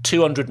than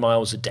 200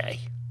 miles a day.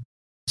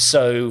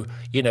 So,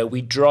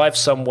 we'd drive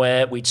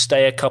somewhere, we'd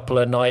stay a couple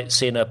of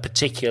nights in a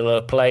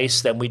particular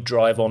place, then we'd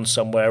drive on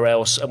somewhere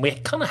else, and we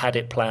kind of had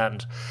it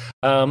planned.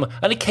 And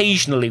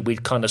occasionally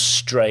we'd kind of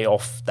stray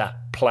off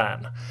that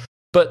plan.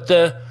 But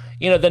the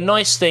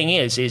nice thing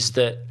is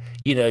that,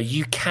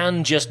 you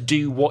can just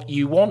do what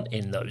you want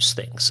in those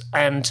things.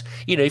 And,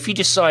 if you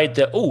decide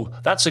that,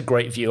 that's a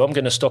great view, I'm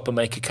going to stop and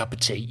make a cup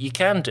of tea, you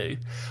can do.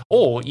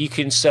 Or you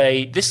can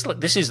say, this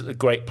is a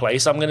great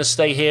place, I'm going to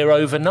stay here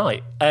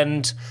overnight.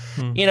 And,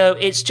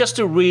 it's just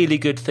a really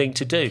good thing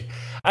to do.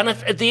 And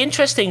the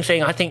interesting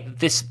thing, I think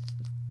this,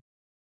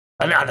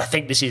 and I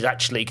think this is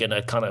actually going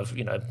to kind of,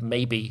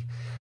 maybe...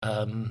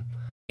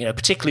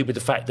 particularly with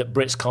the fact that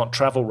Brits can't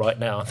travel right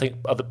now, I think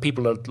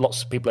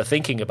lots of people are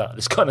thinking about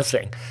this kind of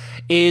thing,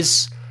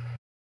 is,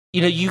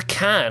 you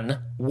can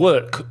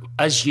work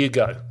as you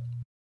go.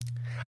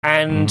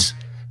 And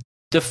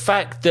the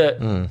fact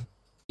that,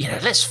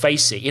 let's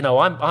face it,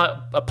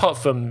 I apart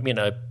from,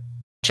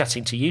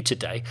 chatting to you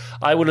today,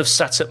 I would have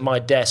sat at my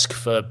desk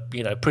for,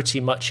 pretty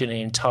much an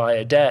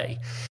entire day.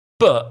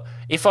 But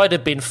if I'd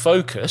have been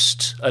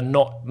focused and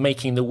not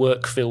making the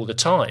work fill the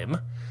time,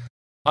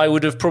 I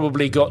would have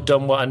probably got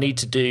done what I need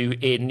to do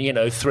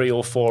in, 3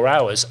 or 4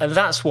 hours. And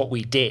that's what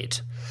we did.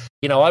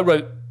 I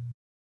wrote,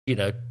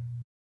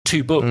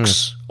 2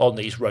 books on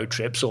these road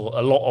trips, or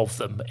a lot of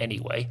them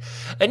anyway.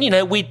 And,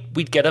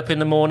 we'd get up in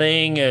the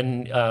morning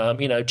and,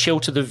 chill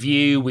to the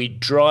view.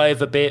 We'd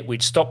drive a bit.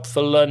 We'd stop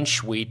for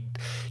lunch. We'd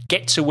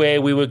get to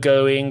where we were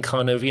going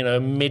kind of,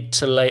 mid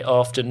to late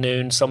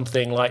afternoon,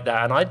 something like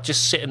that. And I'd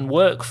just sit and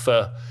work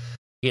for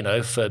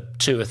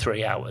 2 or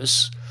 3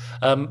 hours.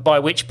 By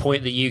which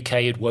point the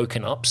UK had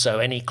woken up, so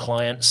any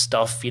client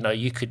stuff,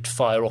 you could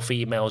fire off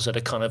emails at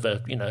a kind of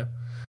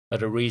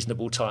at a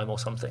reasonable time or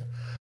something,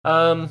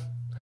 and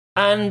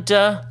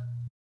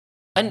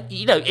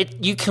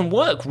you can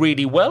work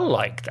really well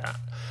like that.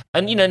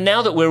 And,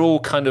 now that we're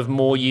all kind of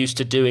more used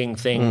to doing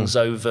things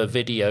over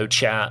video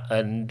chat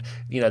and,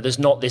 there's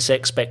not this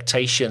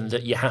expectation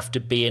that you have to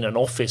be in an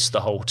office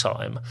the whole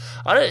time,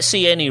 I don't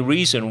see any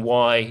reason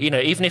why,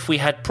 even if we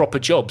had proper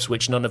jobs,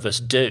 which none of us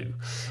do,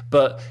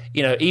 but,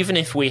 even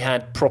if we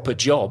had proper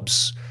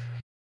jobs,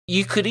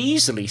 you could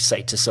easily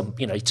say to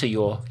to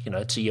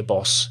your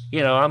boss,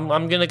 I'm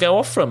going to go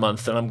off for a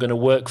month and I'm going to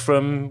work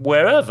from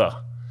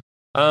wherever.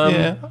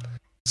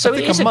 So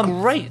it is a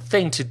great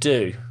thing to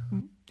do.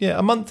 Yeah,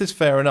 a month is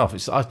fair enough.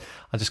 I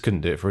just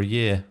couldn't do it for a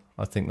year.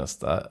 I think that's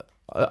that.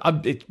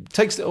 It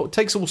takes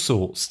all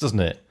sorts,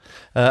 doesn't it?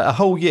 A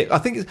whole year. I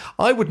think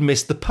I would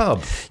miss the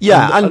pub.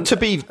 Yeah, and to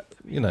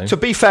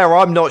be fair,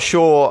 I'm not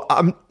sure.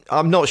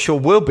 I'm not sure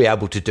we'll be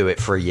able to do it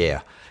for a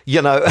year.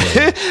 You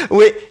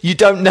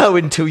don't know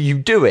until you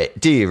do it,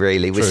 do you?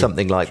 Really, with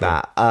something like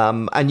that.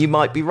 And you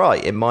might be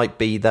right. It might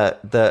be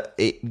that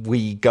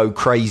we go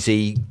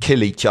crazy,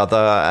 kill each other,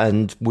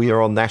 and we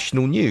are on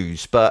national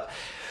news, but.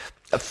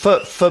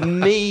 For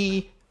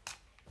me,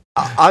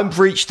 I've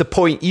reached the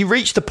point. You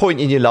reach the point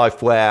in your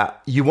life where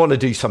you want to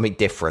do something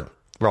different,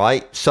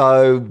 right?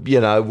 So,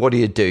 what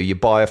do? You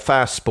buy a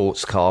fast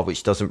sports car,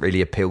 which doesn't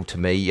really appeal to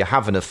me. You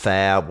have an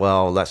affair.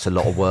 Well, that's a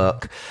lot of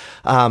work.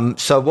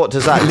 So what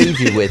does that leave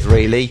you with,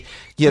 really?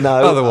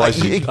 Otherwise,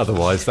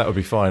 that would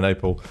be fine,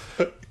 Paul.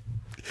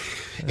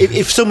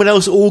 If someone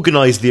else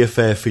organised the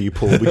affair for you,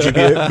 Paul, would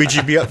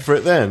you be up for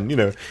it then?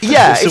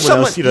 Yeah, if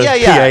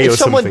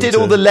someone did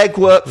all the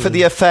legwork for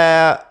the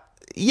affair,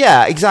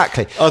 yeah,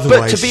 exactly.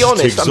 Otherwise, but to be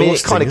honest,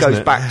 it kind of goes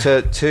back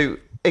to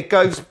it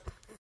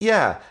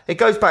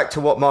goes back to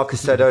what Marcus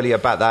said earlier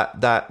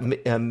about that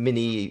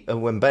mini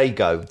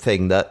Winnebago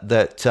thing. That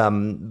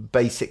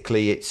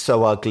basically it's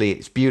so ugly,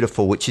 it's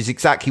beautiful, which is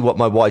exactly what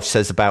my wife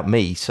says about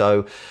me.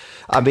 So.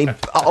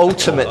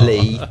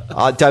 Ultimately,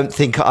 I don't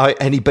think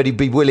anybody would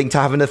be willing to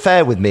have an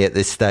affair with me at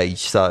this stage.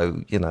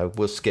 So,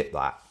 we'll skip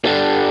that.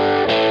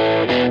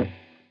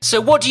 So,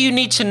 what do you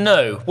need to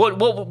know?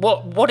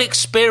 What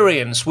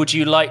experience would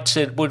you like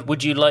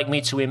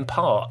me to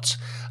impart?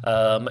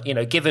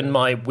 Given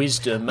my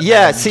wisdom.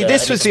 Yeah.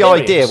 This was the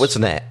idea,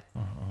 wasn't it?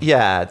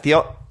 Yeah.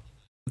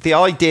 The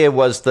idea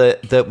was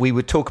that we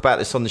would talk about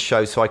this on the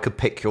show, so I could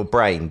pick your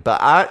brain.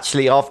 But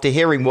actually, after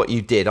hearing what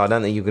you did, I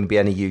don't think you're going to be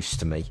any use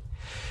to me.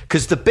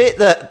 Because the bit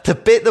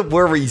that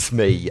worries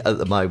me at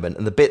the moment,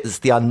 and the bit that's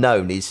the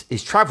unknown,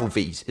 is travel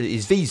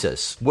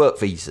visas, work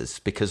visas,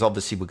 because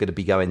obviously we're going to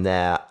be going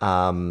there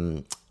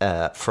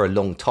for a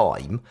long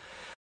time,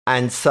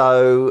 and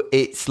so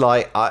it's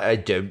like I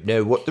don't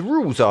know what the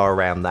rules are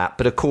around that.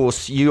 But of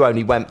course, you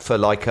only went for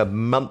like a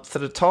month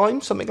at a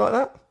time, something like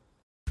that.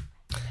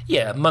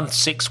 Yeah, a month,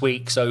 6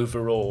 weeks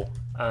overall.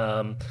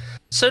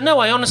 So no,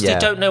 I honestly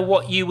don't know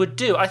what you would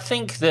do. I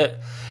think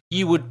that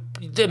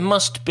there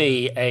must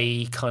be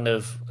a kind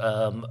of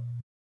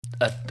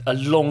a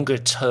longer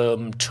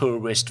term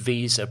tourist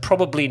visa,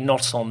 probably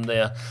not on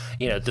the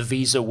the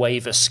visa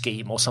waiver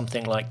scheme or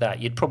something like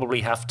that. You'd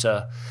probably have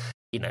to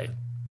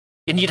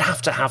and you'd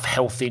have to have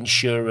health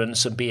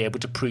insurance and be able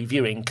to prove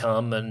your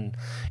income and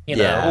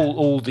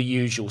all the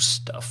usual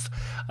stuff.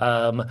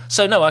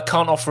 So no, I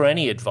can't offer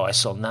any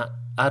advice on that.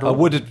 at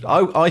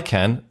all? I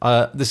can.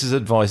 This is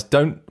advice.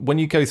 When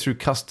you go through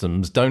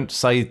customs, don't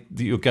say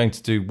that you're going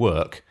to do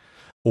work,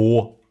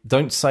 or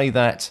don't say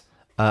that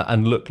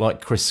and look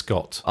like Chris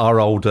Scott, our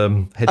old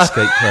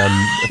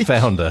Headscape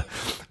founder.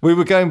 We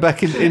were going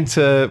back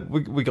into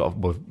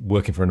we're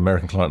working for an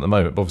American client at the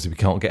moment, but obviously we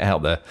can't get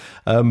out there.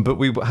 But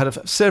we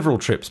had several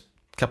trips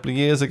a couple of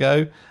years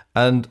ago.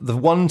 And the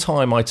one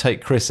time I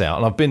take Chris out,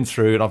 and I've been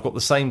through, and I've got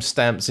the same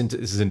stamps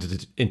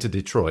into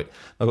Detroit.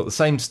 I've got the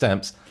same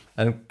stamps,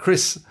 and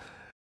Chris,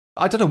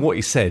 I don't know what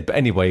he said, but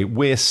anyway,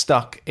 we're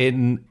stuck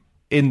in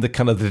the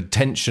kind of the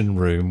detention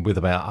room with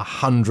about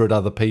 100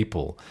 other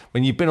people.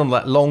 When you've been on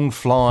that long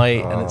fly,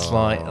 and it's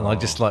like, and I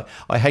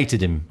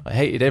hated him. I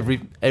hated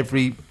every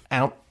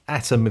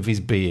atom of his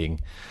being. And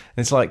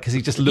it's like because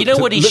he just looked at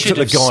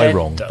the guy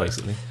wrong,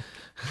 basically.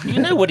 You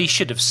know what he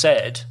should have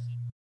said?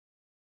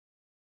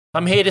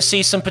 I'm here to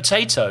see some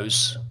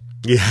potatoes.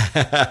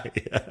 Yeah.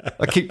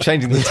 I keep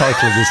changing the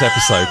title of this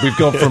episode. We've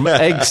gone from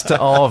eggs to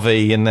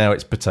RV, and now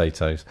it's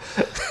potatoes.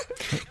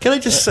 Can I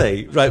just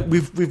say, right?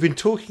 We've been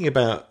talking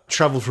about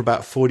travel for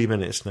about 40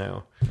 minutes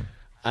now,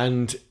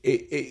 and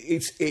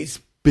it's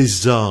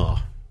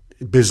bizarre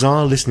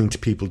listening to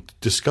people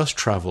discuss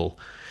travel,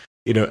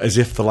 as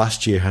if the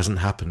last year hasn't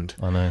happened.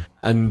 I know,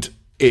 and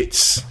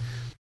it's.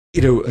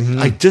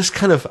 I just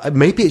kind of,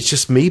 maybe it's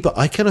just me, but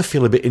I kind of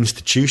feel a bit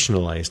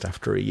institutionalized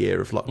after a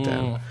year of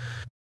lockdown.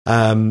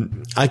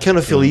 I kind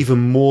of feel even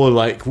more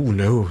like, oh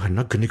no, I'm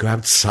not going to go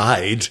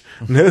outside.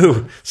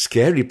 No,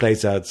 scary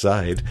place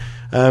outside.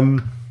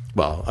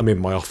 Well, I'm in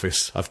my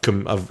office. I've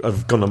gone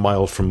a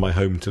mile from my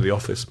home to the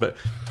office, but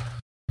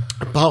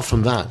apart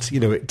from that,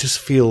 it just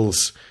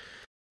feels,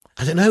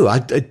 I don't know.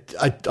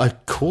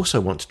 Of course I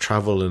want to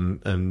travel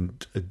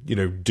and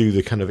do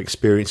the kind of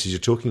experiences you're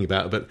talking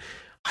about, but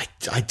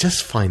I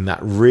just find that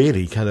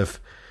really kind of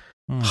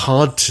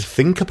hard to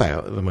think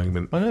about at the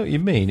moment. I know what you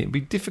mean. It'd be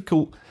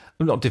difficult.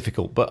 Well, not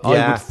difficult, but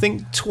I would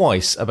think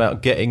twice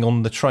about getting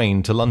on the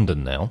train to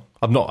London now.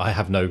 I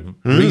have no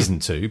reason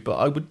to, but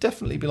I would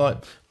definitely be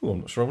like, oh, I'm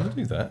not sure I want to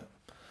do that.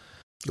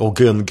 Or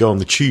go on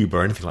the tube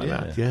or anything like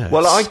that. Yeah.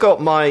 Well, I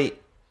got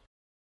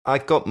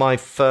my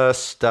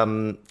first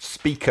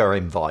speaker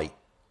invite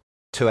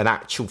to an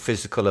actual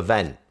physical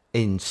event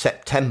in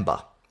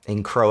September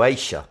in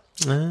Croatia.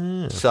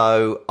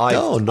 So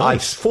I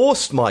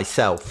forced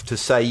myself to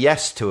say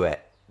yes to it,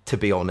 to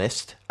be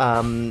honest,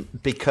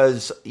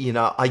 because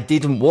I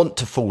didn't want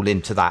to fall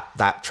into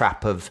that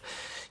trap of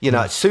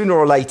sooner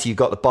or later you've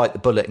got to bite the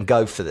bullet and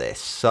go for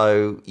this.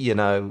 So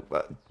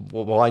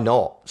why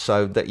not?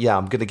 So that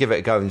I'm going to give it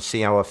a go and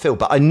see how I feel.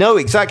 But I know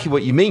exactly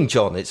what you mean,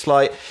 John. It's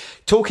like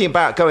talking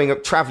about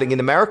traveling in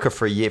America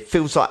for a year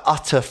feels like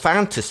utter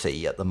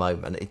fantasy at the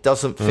moment. It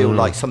doesn't feel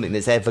like something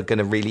that's ever going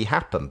to really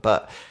happen.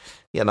 But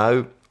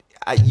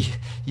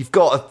you've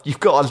got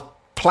to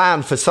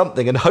plan for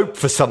something and hope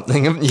for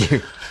something, haven't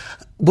you?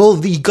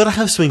 Well, you've got to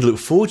have something to look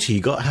forward to.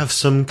 You've got to have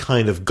some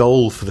kind of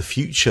goal for the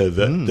future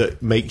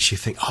that makes you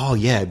think, oh,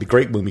 yeah, it'd be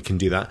great when we can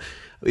do that.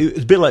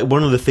 It's a bit like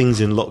one of the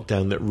things in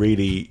lockdown that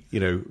really,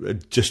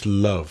 just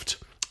loved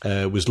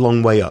was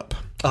Long Way Up.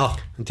 Oh,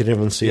 did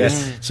everyone see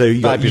this? So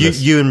you got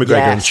Ewan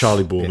McGregor and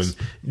Charlie Boorman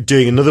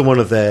doing another one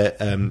of their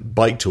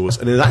bike tours.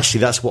 And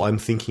actually, that's what I'm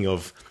thinking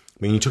of.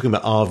 When you're talking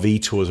about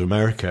RV tours of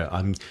America,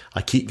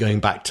 I keep going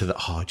back to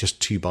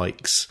just 2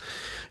 bikes,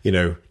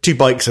 2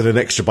 bikes and an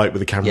extra bike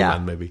with a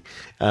cameraman, maybe,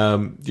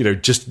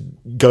 just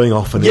going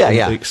off and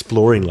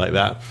exploring like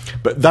that.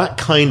 But that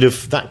kind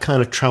of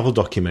travel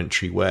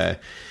documentary where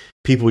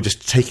people were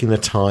just taking their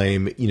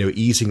time,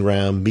 easing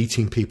around,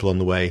 meeting people on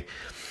the way.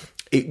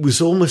 It was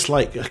almost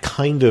like a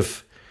kind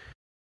of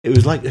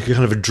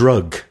a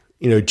drug.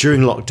 During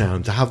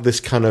lockdown, to have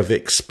this kind of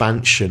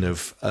expansion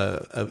of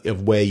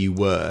where you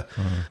were,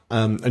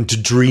 and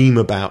to dream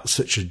about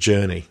such a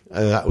journey,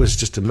 that was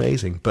just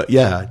amazing. But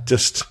well,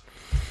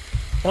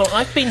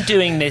 I've been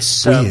doing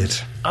this. Weird.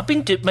 I've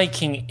been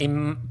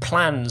making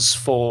plans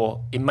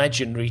for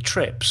imaginary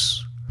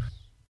trips,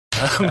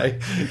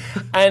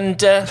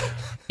 and I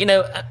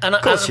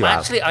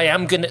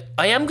am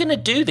gonna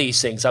do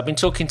these things. I've been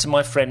talking to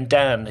my friend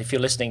Dan. If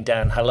you're listening,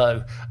 Dan,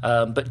 hello.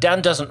 But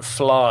Dan doesn't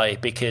fly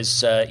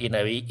because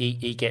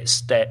he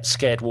gets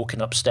scared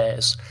walking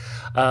upstairs.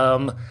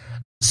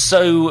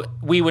 So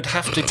we would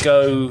have to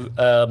go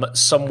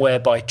somewhere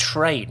by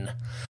train.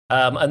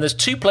 And there's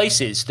 2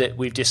 places that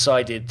we've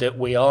decided that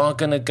we are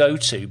going to go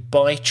to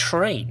by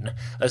train,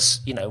 as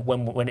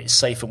when it's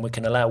safe and we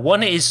can allow.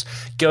 One is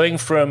going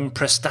from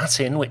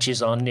Prestatyn, which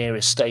is our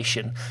nearest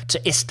station,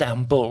 to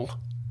Istanbul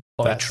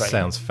by train. That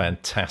sounds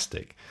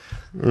fantastic.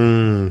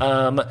 And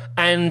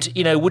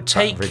would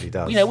take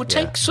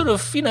take sort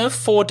of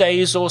 4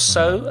 days or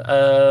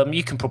so.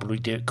 You can probably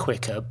do it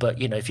quicker, but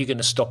if you're going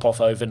to stop off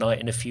overnight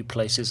in a few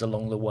places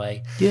along the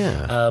way,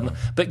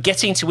 but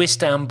getting to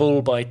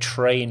Istanbul by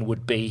train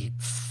would be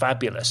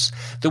fabulous.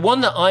 The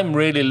one that I'm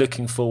really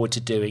looking forward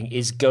to doing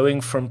is going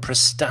from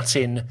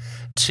Prestatyn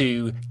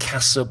to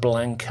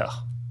Casablanca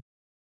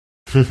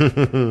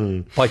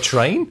by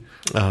train.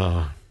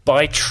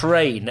 by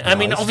train. I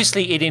mean,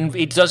 obviously,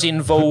 it does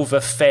involve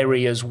a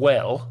ferry as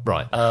well,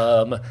 right?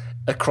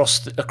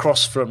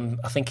 Across from,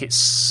 I think it's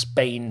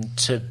Spain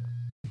to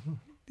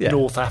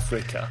North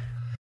Africa.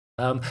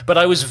 But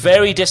I was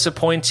very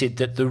disappointed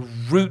that the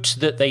route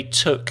that they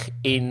took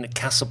in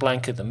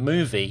Casablanca, the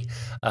movie,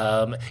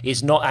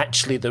 is not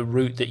actually the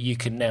route that you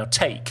can now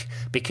take,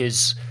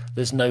 because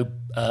there's no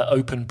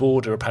open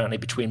border apparently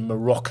between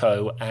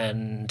Morocco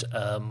and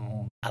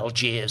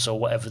Algiers or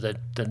whatever the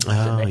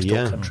next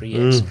door country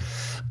is.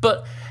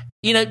 But,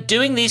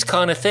 doing these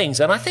kind of things,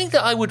 and I think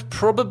that I would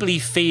probably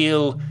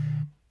feel,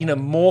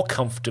 more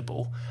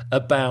comfortable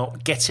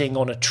about getting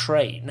on a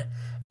train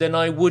than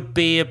I would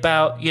be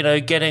about,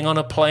 getting on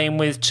a plane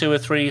with 200 or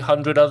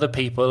 300 other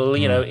people,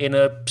 in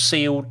a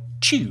sealed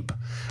tube.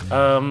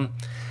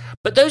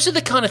 But those are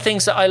the kind of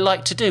things that I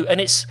like to do. And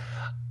it's,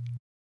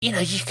 you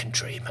can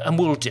dream, and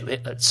we'll do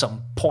it at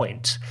some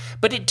point.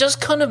 But it does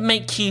kind of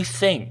make you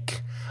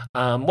think.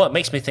 It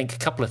makes me think a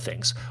couple of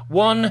things.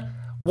 One,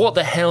 what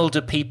the hell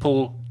do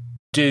people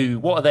do?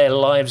 What are their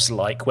lives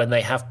like when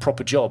they have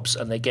proper jobs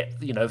and they get,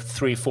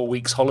 3 or 4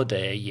 weeks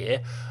holiday a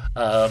year?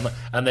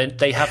 And then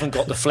they haven't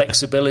got the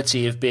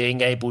flexibility of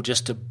being able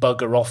just to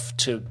bugger off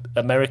to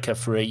America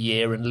for a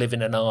year and live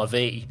in an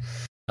RV.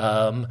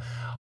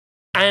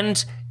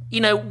 And,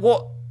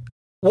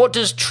 what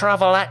does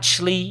travel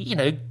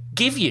actually,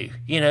 give you?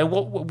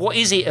 What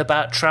is it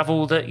about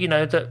travel that,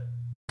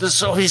 that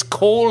sort of is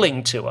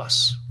calling to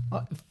us?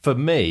 For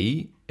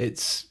me,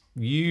 it's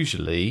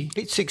usually...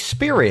 It's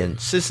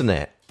experience, isn't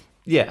it?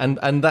 Yeah,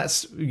 and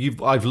that's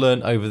I've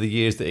learned over the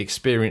years that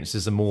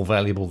experiences are more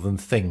valuable than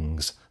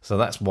things. So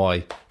that's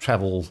why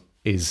travel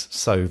is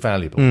so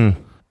valuable.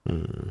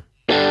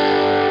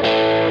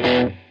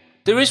 There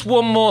is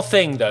one more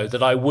thing, though,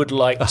 that I would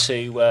like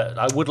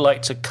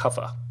to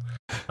cover,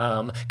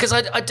 because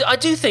I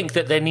do think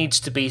that there needs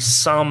to be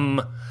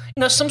some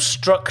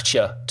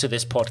structure to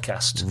this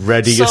podcast.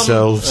 Ready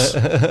yourselves.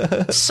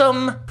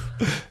 Some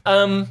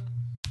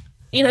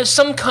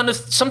kind of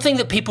something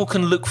that people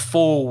can look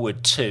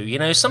forward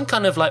to, some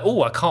kind of like,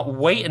 I can't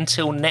wait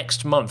until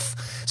next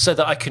month so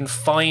that I can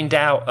find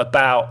out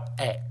about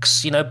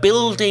X,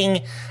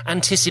 building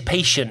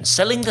anticipation,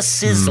 selling the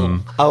sizzle.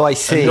 Oh, I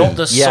see. And not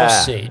the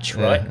sausage,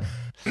 right?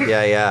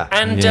 Yeah.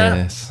 And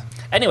yes.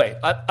 Anyway,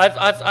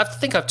 I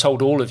think I've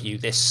told all of you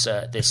this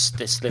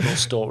little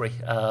story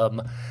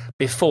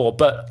before,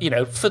 but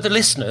for the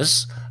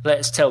listeners,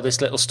 let's tell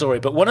this little story.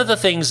 But one of the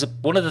things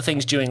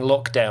during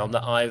lockdown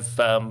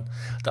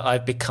that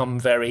I've become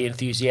very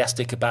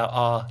enthusiastic about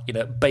are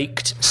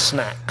baked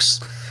snacks,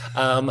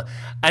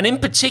 and in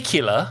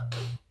particular,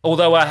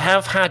 although I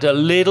have had a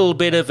little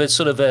bit of a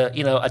sort of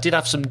I did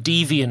have some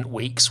deviant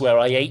weeks where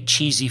I ate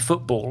cheesy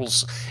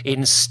footballs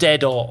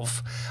instead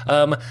of.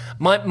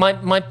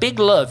 My big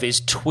love is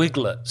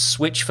Twiglets,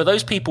 which for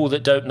those people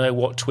that don't know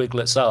what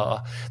Twiglets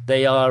are,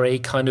 they are a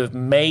kind of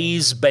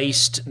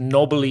maize-based,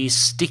 knobbly,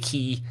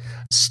 sticky,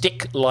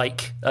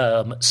 stick-like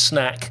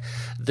snack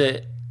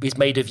that is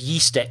made of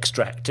yeast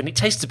extract, and it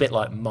tastes a bit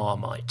like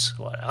Marmite.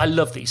 I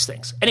love these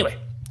things. Anyway,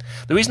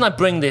 the reason I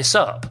bring this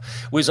up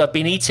was I've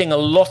been eating a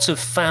lot of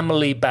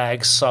family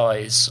bag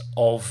size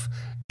of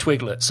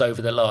Twiglets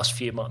over the last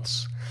few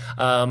months.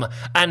 And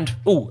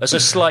as a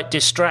slight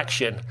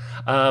distraction,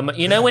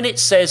 when it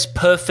says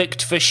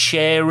perfect for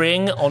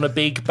sharing on a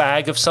big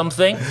bag of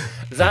something,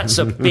 that's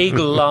a big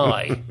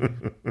lie.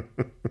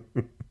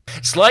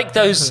 It's like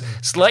those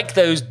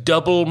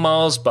double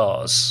Mars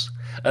bars.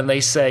 And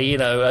they say,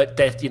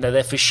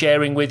 they're for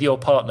sharing with your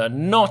partner.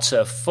 Not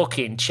a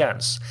fucking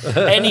chance.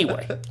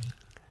 Anyway,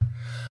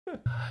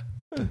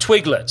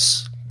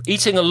 Twiglets,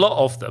 eating a lot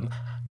of them,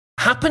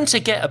 happened to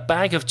get a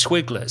bag of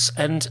Twiglets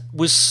and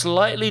was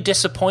slightly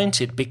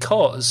disappointed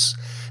because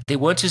they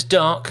weren't as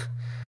dark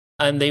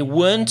and they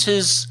weren't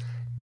as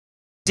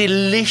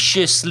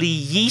deliciously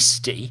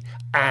yeasty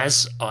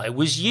as I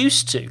was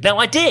used to. Now,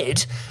 I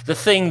did the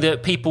thing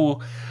that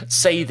people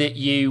say that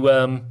you,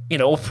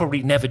 or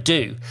probably never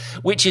do,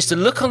 which is to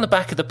look on the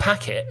back of the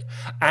packet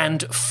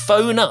and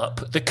phone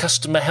up the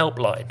customer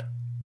helpline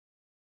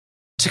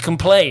to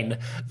complain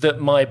that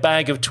my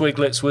bag of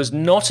Twiglets was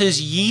not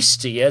as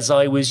yeasty as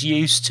I was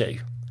used to.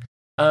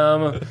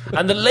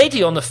 And the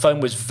lady on the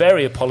phone was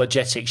very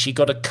apologetic. She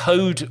got a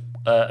code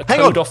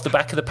off the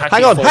back of the packet.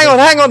 Hang on.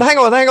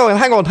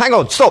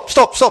 Stop.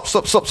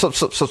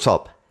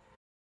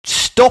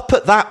 Stop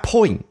at that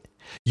point.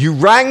 You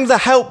rang the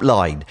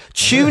helpline.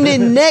 Tune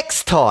in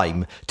next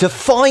time to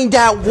find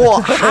out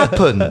what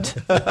happened.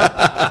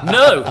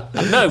 No,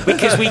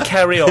 because we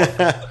carry on.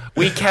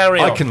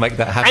 I can make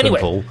that happen, anyway,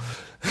 Paul.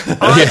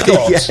 I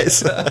got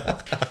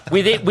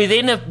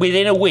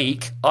within a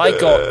week, I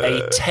got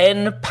a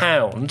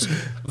 £10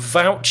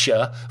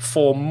 voucher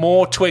for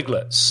more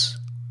Twiglets,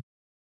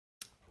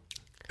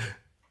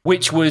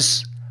 which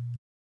was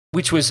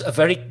a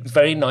very,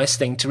 very nice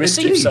thing to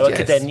receive. Indeed, so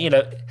yes.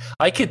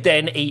 I could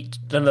then eat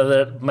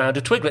another amount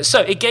of Twiglets. So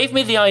it gave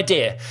me the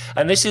idea,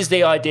 and this is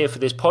the idea for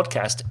this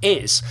podcast,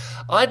 is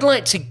I'd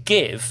like to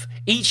give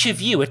each of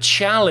you a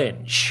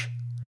challenge.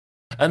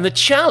 And the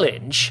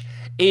challenge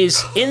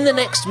is in the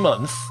next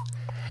month,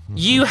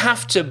 you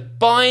have to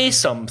buy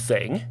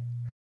something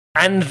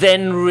and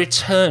then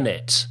return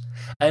it.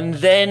 And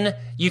then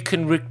you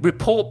can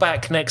report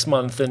back next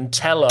month and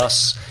tell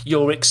us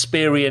your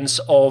experience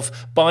of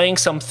buying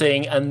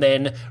something and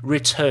then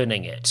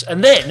returning it.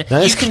 And then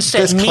you can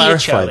set me a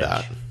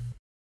challenge.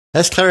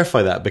 Let's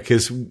clarify that,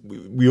 because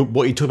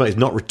what you're talking about is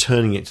not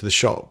returning it to the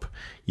shop.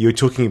 You're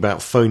talking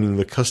about phoning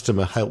the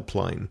customer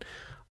helpline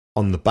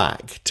on the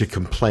back to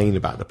complain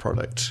about the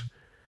product.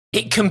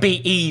 It can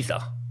be either.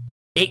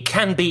 It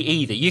can be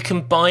either. You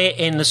can buy it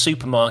in the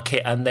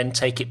supermarket and then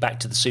take it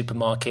back to the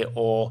supermarket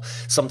or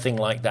something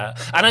like that.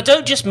 And I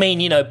don't just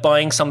mean,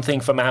 buying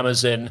something from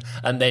Amazon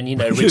and then,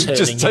 returning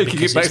just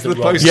taking it back to the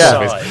post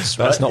office.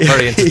 Right? That's not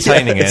very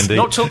entertaining, Andy.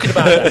 Not talking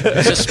about that.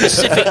 It's a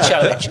specific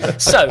challenge.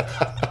 So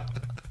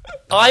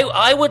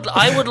I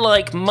would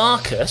like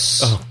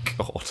Marcus... Oh,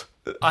 God.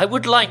 I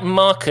would like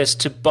Marcus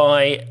to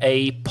buy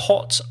a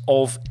pot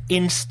of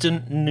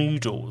instant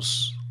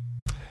noodles.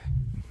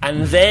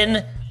 And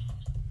then...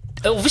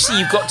 Obviously,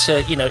 you've got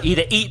to,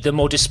 either eat them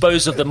or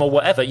dispose of them or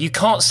whatever. You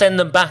can't send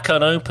them back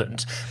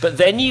unopened. But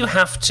then you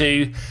have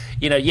to,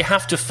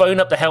 phone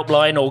up the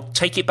helpline or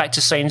take it back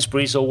to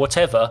Sainsbury's or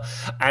whatever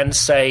and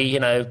say,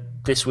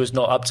 this was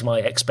not up to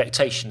my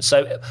expectations.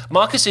 So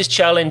Marcus's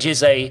challenge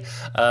is a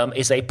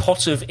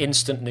pot of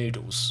instant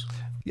noodles.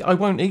 I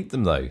won't eat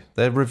them though.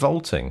 They're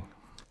revolting.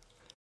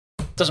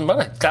 Doesn't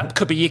matter. That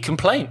could be your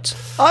complaint.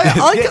 There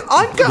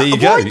you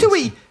go. Why do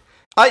we?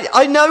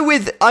 I know in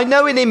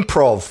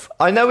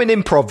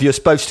improv you're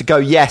supposed to go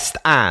yes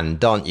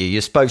and, aren't you?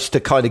 You're supposed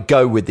to kind of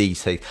go with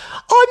these things.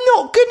 I'm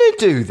not going to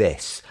do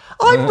this.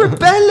 I'm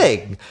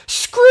rebelling.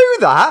 Screw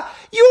that.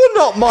 You're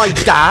not my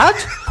dad.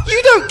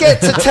 You don't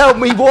get to tell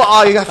me what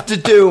I have to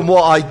do and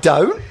what I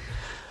don't.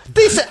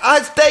 This,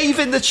 as Dave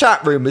in the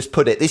chat room has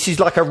put it, this is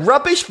like a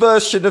rubbish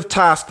version of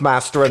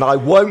Taskmaster and I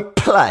won't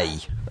play.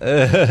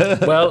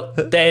 Well,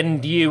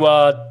 then you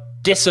are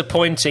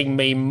disappointing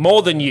me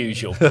more than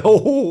usual.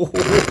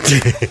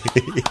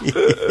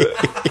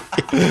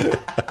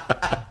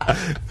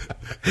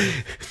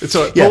 It's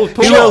all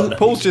right.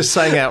 Paul's just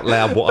saying out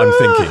loud what I'm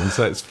thinking,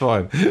 so it's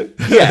fine.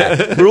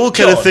 Yeah, we're all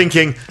kind of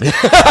thinking,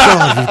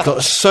 God, we've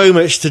got so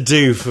much to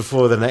do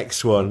for the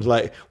next one.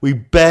 Like, we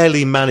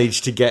barely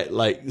managed to get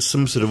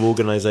some sort of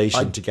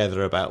organisation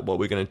together about what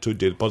we're going to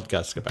do the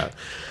podcast about.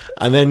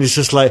 And then it's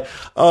just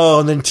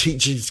and then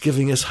teachers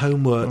giving us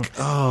homework.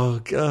 Oh,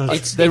 God.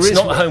 It's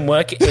not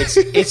homework,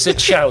 it's a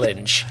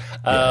challenge.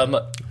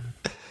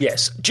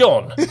 Yes,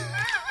 John,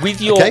 with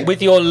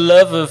your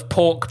love of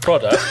pork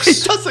products... He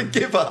doesn't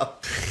give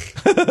up.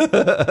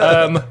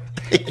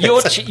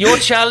 Your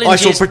challenge I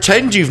shall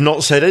pretend you've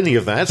not said any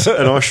of that,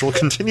 and I shall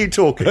continue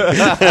talking.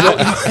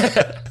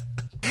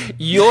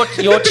 Your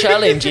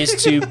challenge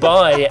is to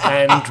buy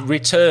and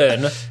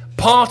return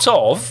part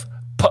of...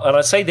 And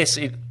I say this,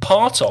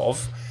 part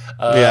of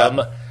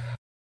a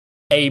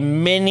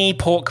mini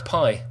pork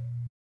pie.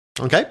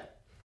 Okay.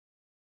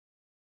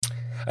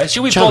 And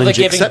should we challenge bother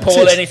giving accepted.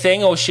 Paul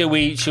anything, or should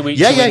we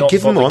not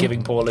give bother him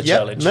giving Paul a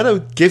challenge? No,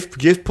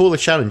 give Paul a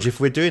challenge. If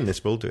we're doing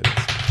this, we'll do it.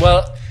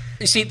 Well,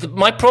 you see,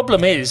 my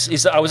problem is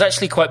that I was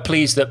actually quite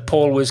pleased that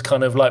Paul was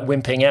kind of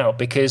wimping out,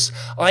 because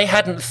I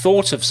hadn't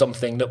thought of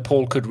something that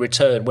Paul could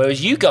return,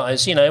 whereas you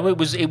guys,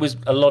 it was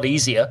a lot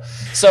easier.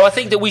 So I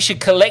think that we should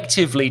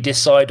collectively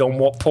decide on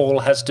what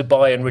Paul has to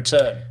buy and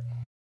return.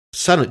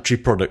 Sanitary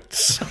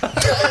products.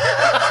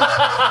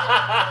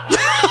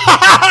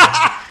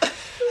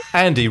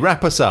 Andy,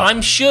 wrap us up.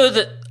 I'm sure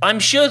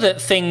that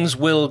things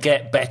will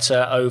get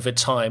better over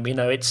time.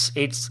 We're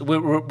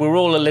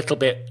all a little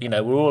bit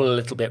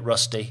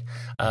rusty.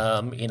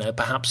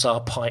 Perhaps our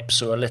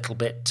pipes are a little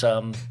bit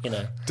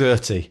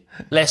dirty,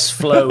 less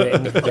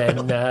flowing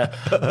than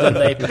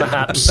they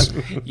perhaps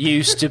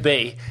used to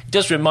be. It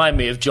does remind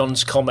me of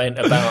John's comment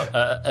about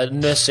a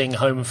nursing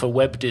home for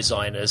web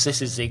designers.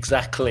 This is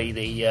exactly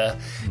the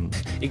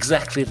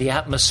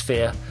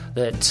atmosphere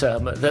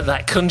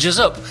that conjures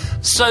up.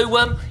 So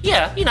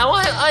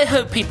I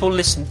hope people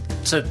listen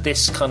to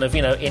this kind of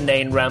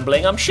inane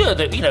rambling. I'm sure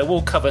that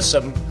we'll cover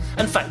some.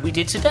 In fact, we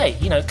did today.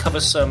 Cover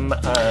some.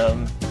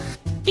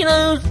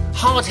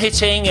 Hard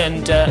hitting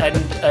and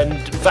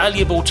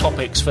valuable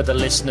topics for the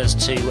listeners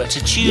to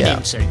tune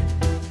into.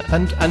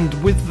 And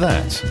with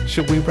that,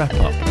 shall we wrap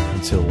up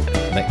until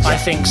next? I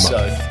think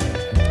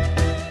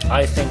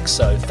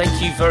so.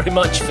 Thank you very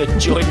much for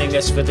joining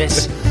us for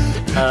this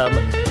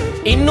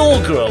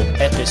inaugural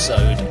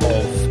episode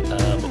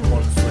of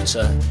One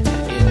Footer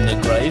in the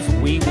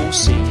Grave. We will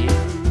see you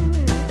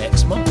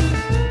next month,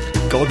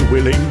 God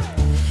willing.